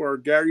out or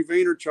Gary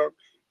Vaynerchuk,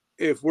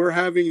 if we're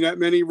having that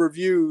many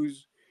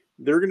reviews,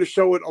 they're going to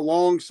show it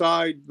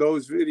alongside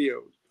those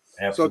videos.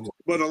 Absolutely. So,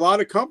 but a lot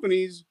of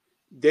companies,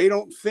 they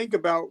don't think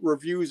about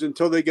reviews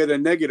until they get a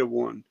negative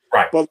one.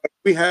 Right. But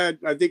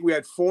I think we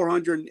had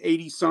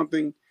 480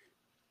 something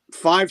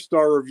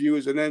 5-star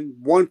reviews, and then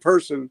one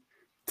person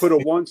put a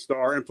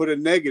 1-star and put a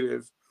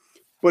negative,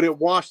 but it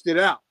washed it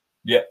out.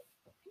 Yeah.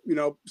 You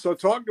know, so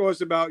talk to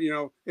us about, you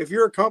know, if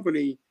you're a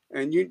company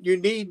and you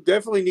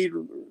definitely need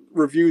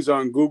reviews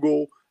on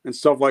Google and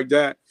stuff like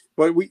that.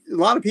 But a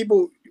lot of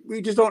people,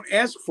 we just don't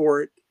ask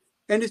for it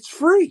and it's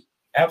free.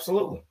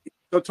 Absolutely.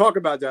 So talk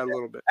about that a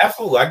little bit.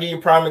 Absolutely. I'll give you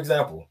a prime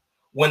example.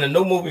 When a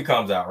new movie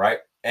comes out, right?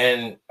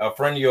 And a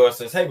friend of yours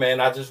says, hey man,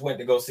 I just went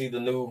to go see the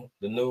new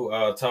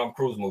Tom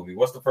Cruise movie.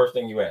 What's the first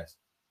thing you ask?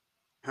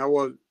 How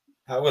was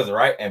it,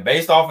 right? And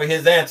based off of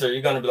his answer,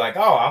 you're going to be like,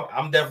 oh,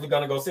 I'm definitely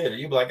going to go see it. Or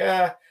you'll be like,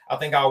 I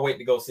think I'll wait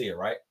to go see it,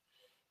 right?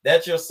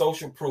 That's your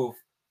social proof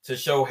to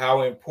show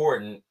how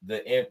important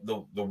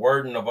the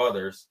wording of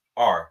others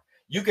are.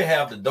 You can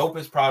have the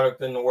dopest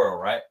product in the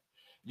world, right?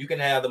 You can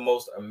have the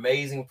most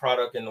amazing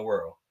product in the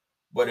world.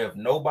 But if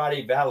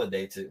nobody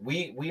validates it,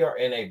 we are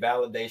in a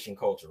validation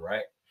culture,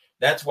 right?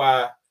 That's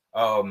why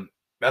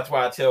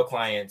I tell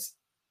clients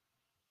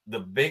the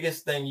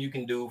biggest thing you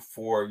can do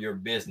for your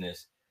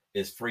business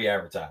is free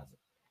advertising.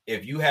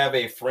 If you have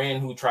a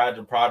friend who tried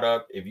the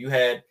product, if you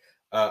had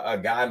a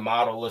guy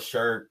model a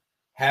shirt,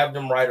 have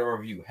them write a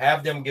review,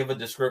 have them give a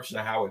description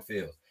of how it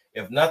feels.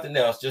 If nothing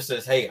else, just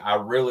says, hey, I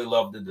really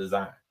love the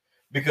design,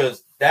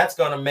 because that's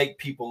going to make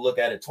people look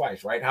at it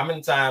twice, right? How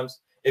many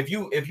times, if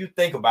you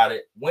think about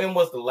it, when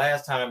was the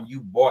last time you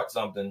bought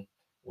something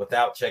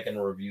without checking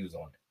the reviews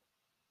on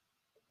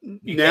it?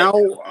 Now,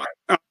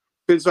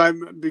 since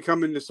I'm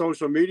becoming the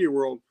social media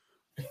world,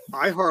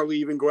 I hardly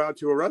even go out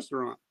to a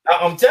restaurant.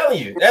 I'm telling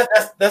you,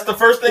 that's the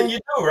first thing you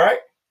do, right?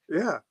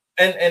 Yeah.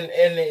 And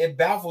it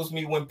baffles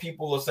me when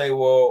people will say,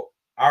 well,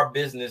 our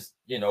business,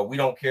 you know, we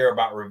don't care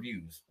about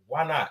reviews.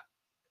 Why not?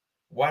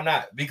 Why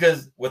not?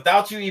 Because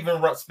without you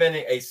even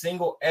spending a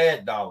single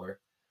ad dollar,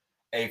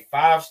 a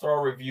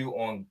 5-star review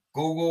on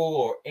Google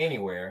or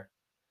anywhere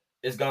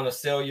is going to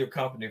sell your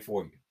company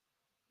for you.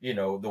 You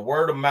know, the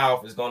word of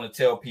mouth is going to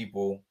tell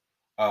people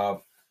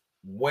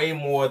way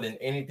more than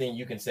anything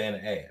you can say in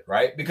an ad,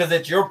 right? Because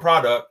it's your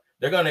product.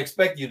 They're going to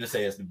expect you to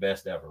say it's the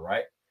best ever,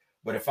 right?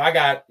 But if I'm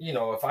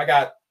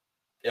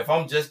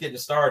just getting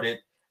started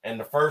and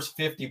the first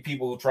 50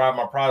 people who try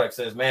my product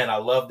says, man, I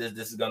love this,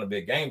 this is going to be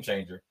a game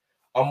changer,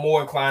 I'm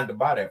more inclined to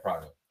buy that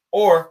product.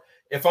 Or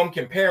if I'm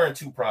comparing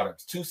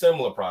two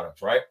similar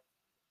products, right?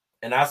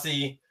 And I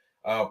see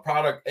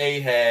product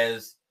A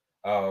has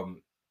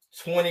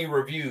 20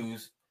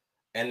 reviews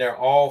and they're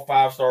all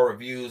 5-star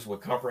reviews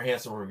with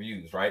comprehensive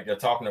reviews, right? They're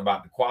talking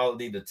about the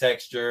quality, the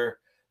texture,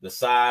 the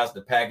size,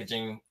 the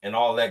packaging, and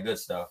all that good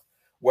stuff.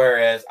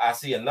 Whereas I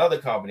see another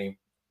company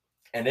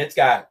and it's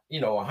got,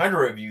 100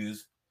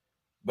 reviews,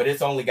 but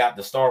it's only got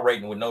the star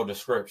rating with no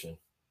description.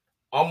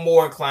 I'm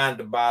more inclined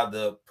to buy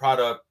the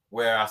product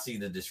where I see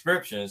the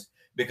descriptions,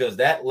 because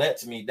that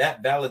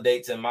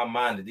validates in my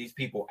mind that these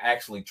people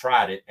actually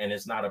tried it and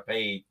it's not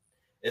paid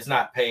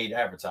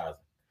advertising.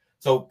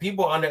 So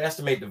people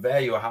underestimate the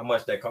value of how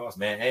much that costs,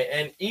 man.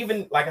 And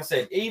even, like I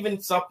said, even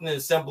something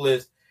as simple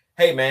as,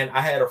 hey, man, I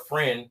had a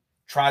friend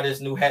try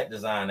this new hat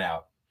design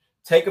out.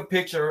 Take a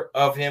picture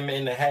of him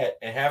in the hat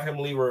and have him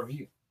leave a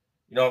review.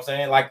 You know what I'm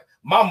saying? Like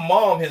my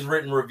mom has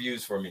written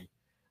reviews for me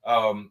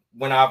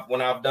when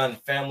I've done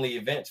family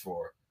events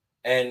for her.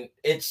 And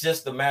it's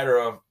just a matter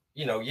of,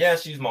 you know, yeah,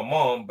 she's my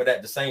mom, but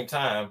at the same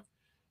time,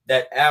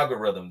 that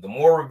algorithm, the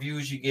more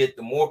reviews you get,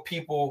 the more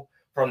people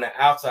from the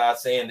outside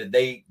saying that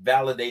they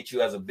validate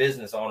you as a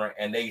business owner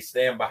and they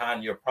stand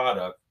behind your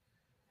product.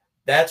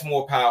 That's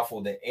more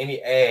powerful than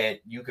any ad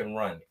you can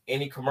run,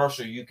 any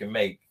commercial you can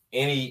make,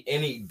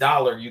 any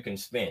dollar you can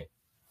spend.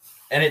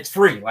 And it's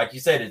free. Like you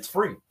said, it's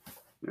free.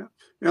 Yeah.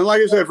 And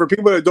like I said, for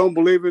people that don't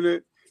believe in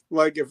it,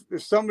 like if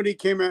somebody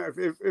came out,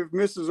 if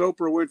Mrs.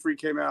 Oprah Winfrey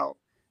came out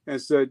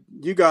and said,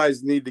 you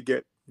guys need to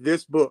get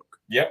this book.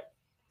 Yep.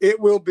 It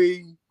will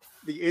be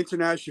the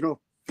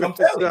international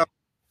bestseller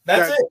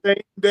that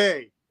same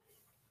day.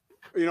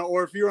 You know,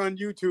 or if you're on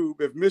YouTube,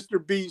 if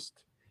Mr.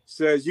 Beast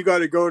says you got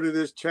to go to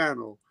this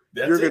channel,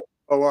 you're going to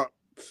go up.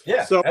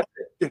 Yeah. So,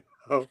 you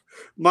know,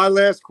 my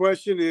last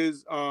question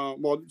is,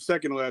 well,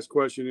 second to last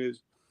question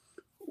is,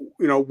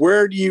 you know,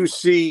 where do you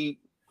see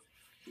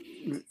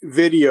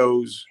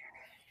videos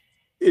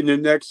in the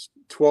next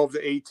 12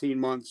 to 18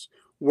 months?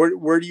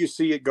 Where do you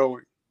see it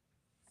going?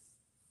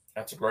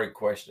 That's a great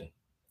question.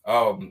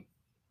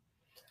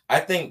 I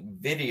think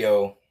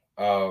video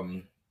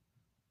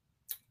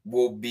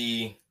will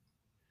be,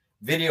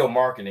 video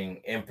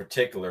marketing in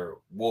particular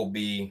will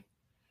be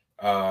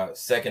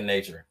second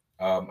nature.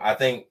 I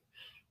think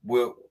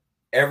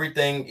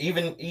everything,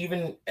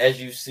 even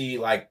as you see,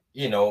 like,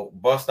 you know,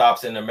 bus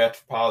stops in the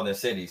metropolitan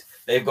cities,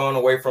 they've gone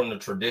away from the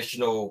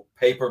traditional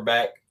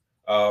paperback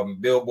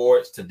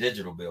billboards to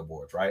digital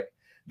billboards, right?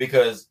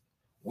 Because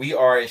we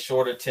are a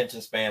short attention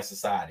span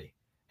society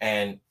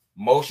and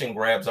motion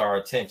grabs our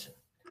attention.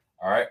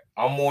 All right.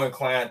 I'm more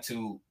inclined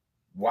to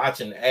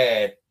watch an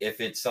ad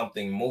if it's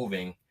something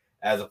moving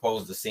as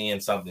opposed to seeing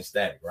something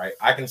static, right?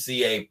 I can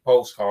see a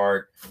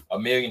postcard a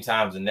million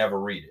times and never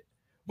read it.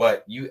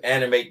 But you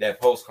animate that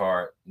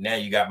postcard, now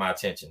you got my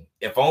attention.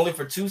 If only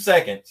for 2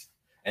 seconds,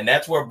 and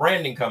that's where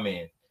branding come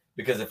in.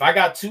 Because if I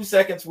got 2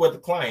 seconds with the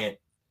client,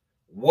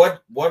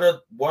 what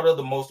are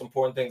the most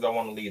important things I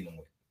want to leave them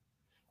with?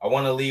 I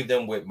want to leave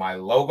them with my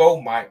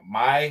logo,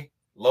 my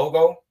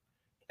logo,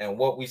 and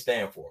what we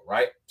stand for,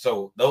 right?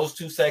 So those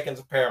 2 seconds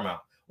are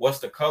paramount. What's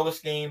the color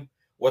scheme?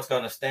 What's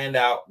going to stand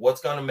out?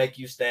 What's going to make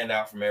you stand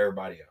out from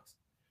everybody else?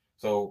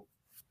 So,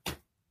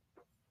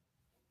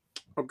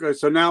 okay.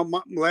 So now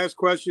my last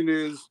question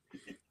is,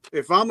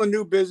 if I'm a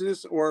new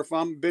business or if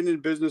I'm been in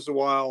business a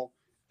while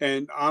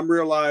and I'm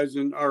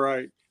realizing, all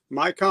right,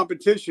 my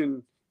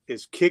competition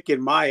is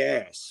kicking my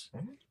ass.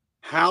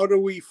 How do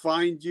we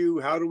find you?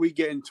 How do we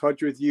get in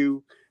touch with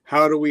you?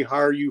 How do we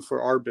hire you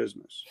for our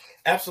business?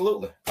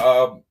 Absolutely.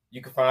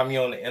 You can find me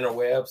on the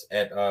interwebs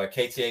at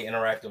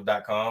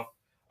ktainteractive.com.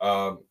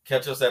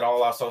 Catch us at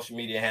all our social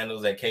media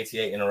handles at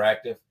KTA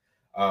Interactive.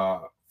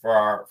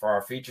 For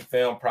our feature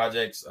film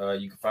projects,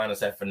 you can find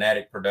us at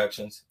Fanatic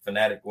Productions,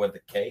 Fanatic with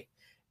a K,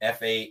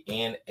 FANATIK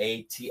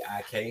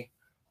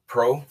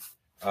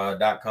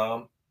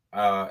pro.com.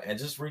 And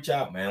just reach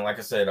out, man. Like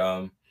I said,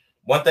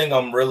 one thing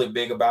I'm really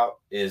big about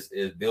is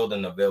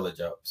building the village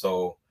up.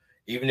 So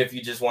even if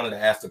you just wanted to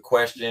ask a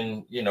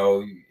question, you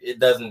know, it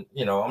doesn't,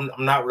 you know,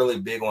 I'm not really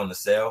big on the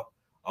sell.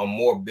 I'm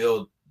more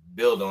build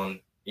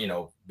on, you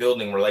know,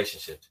 building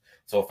relationships.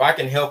 So if I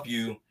can help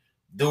you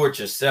do it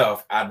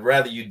yourself, I'd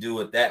rather you do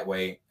it that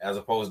way as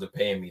opposed to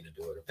paying me to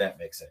do it, if that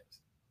makes sense.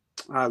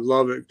 I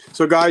love it.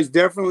 So guys,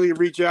 definitely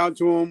reach out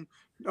to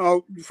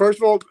them.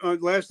 First of all,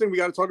 last thing we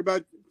got to talk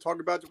about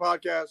the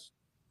podcast.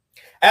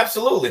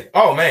 Absolutely.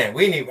 Oh man,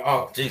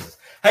 oh Jesus.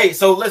 Hey,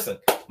 so listen,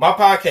 my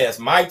podcast,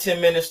 My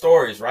 10-Minute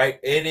Stories, right?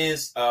 It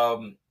is,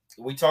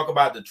 we talk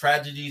about the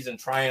tragedies and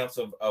triumphs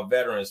of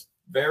veterans,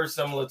 very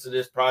similar to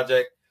this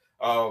project.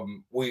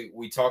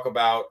 We talk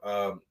about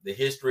the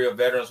history of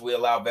veterans. We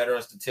allow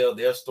veterans to tell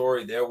their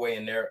story their way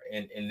in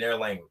their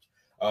language.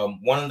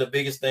 One of the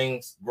biggest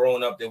things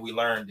growing up that we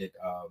learned that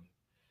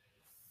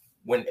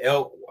when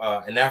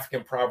an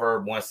African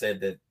proverb once said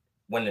that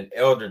when an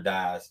elder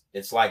dies,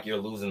 it's like you're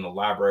losing the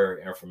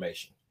library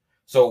information.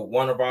 So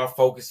one of our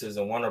focuses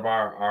and one of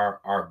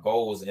our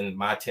goals in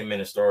My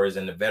 10-Minute Stories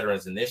and the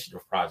Veterans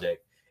Initiative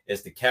Project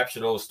is to capture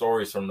those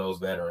stories from those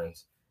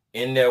veterans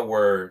in their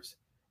words,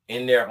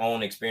 in their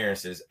own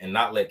experiences, and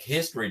not let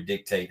history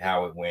dictate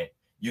how it went.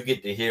 You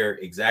get to hear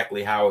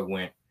exactly how it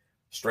went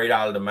straight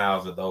out of the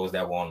mouths of those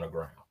that were on the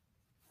ground.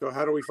 So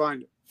how do we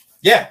find it?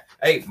 Yeah.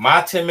 Hey,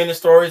 My 10-Minute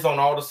Stories on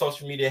all the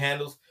social media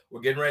handles.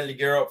 We're getting ready to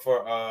gear up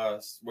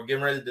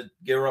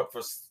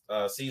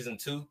for season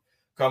 2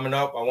 coming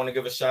up. I want to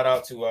give a shout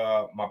out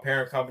to my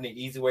parent company,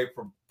 Easy Way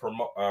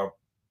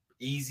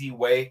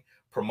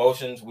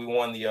Promotions. We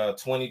won the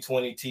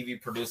 2020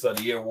 TV Producer of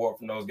the Year award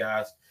from those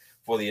guys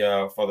for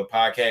the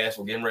podcast.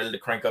 We're getting ready to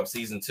crank up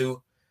season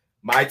 2.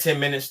 My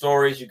 10-Minute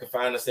Stories. You can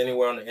find us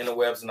anywhere on the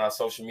interwebs and our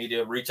social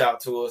media. Reach out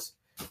to us.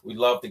 We'd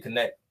love to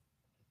connect.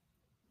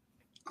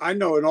 I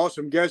know an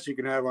awesome guest you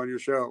can have on your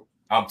show.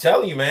 I'm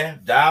telling you,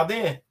 man. Dialed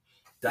in.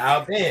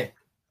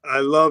 I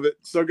love it.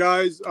 So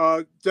guys,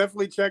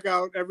 definitely check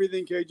out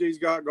everything KJ's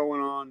got going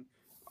on.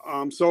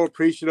 I'm so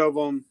appreciative of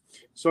them.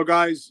 So,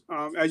 guys,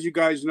 as you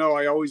guys know,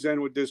 I always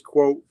end with this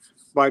quote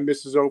by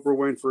Mrs. Oprah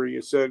Winfrey.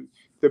 It said,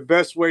 "The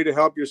best way to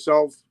help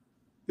yourself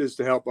is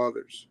to help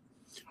others."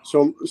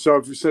 So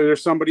if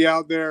there's somebody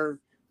out there,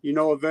 you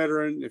know, a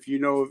veteran, if you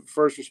know a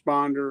first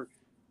responder,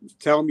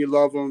 tell them you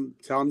love them,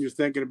 tell them you're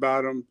thinking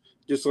about them.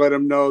 Just let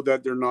them know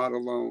that they're not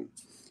alone.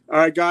 All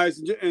right, guys,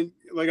 and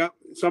like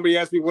somebody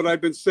asked me what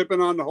I've been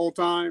sipping on the whole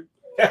time.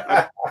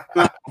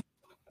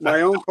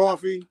 My own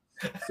coffee.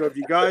 So if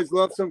you guys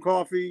love some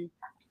coffee,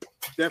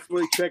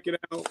 definitely check it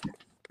out.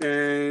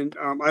 And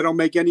I don't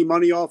make any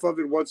money off of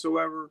it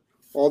whatsoever.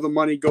 All the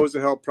money goes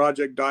to help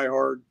Project Die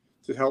Hard,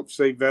 to help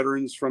save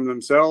veterans from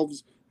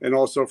themselves and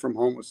also from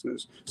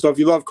homelessness. So if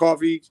you love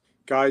coffee,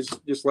 guys,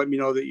 just let me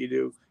know that you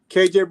do.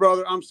 KJ,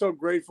 brother, I'm so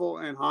grateful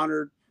and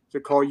honored to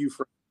call you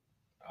friend.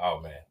 Oh,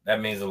 man,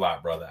 that means a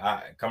lot, brother.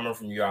 Coming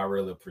from you, I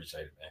really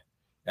appreciate it,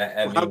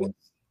 man. That means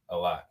a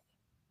lot.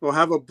 Well,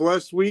 have a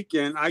blessed week,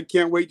 and I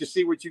can't wait to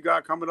see what you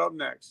got coming up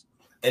next.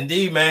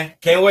 Indeed, man.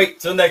 Can't wait.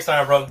 Till next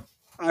time, brother.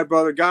 All right,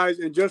 brother. Guys,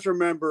 and just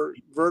remember,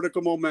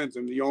 vertical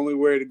momentum, the only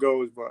way to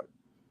go is Bud.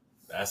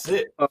 That's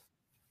it.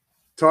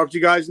 Talk to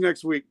you guys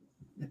next week.